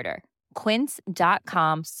next order.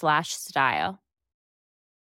 Quince.com/style.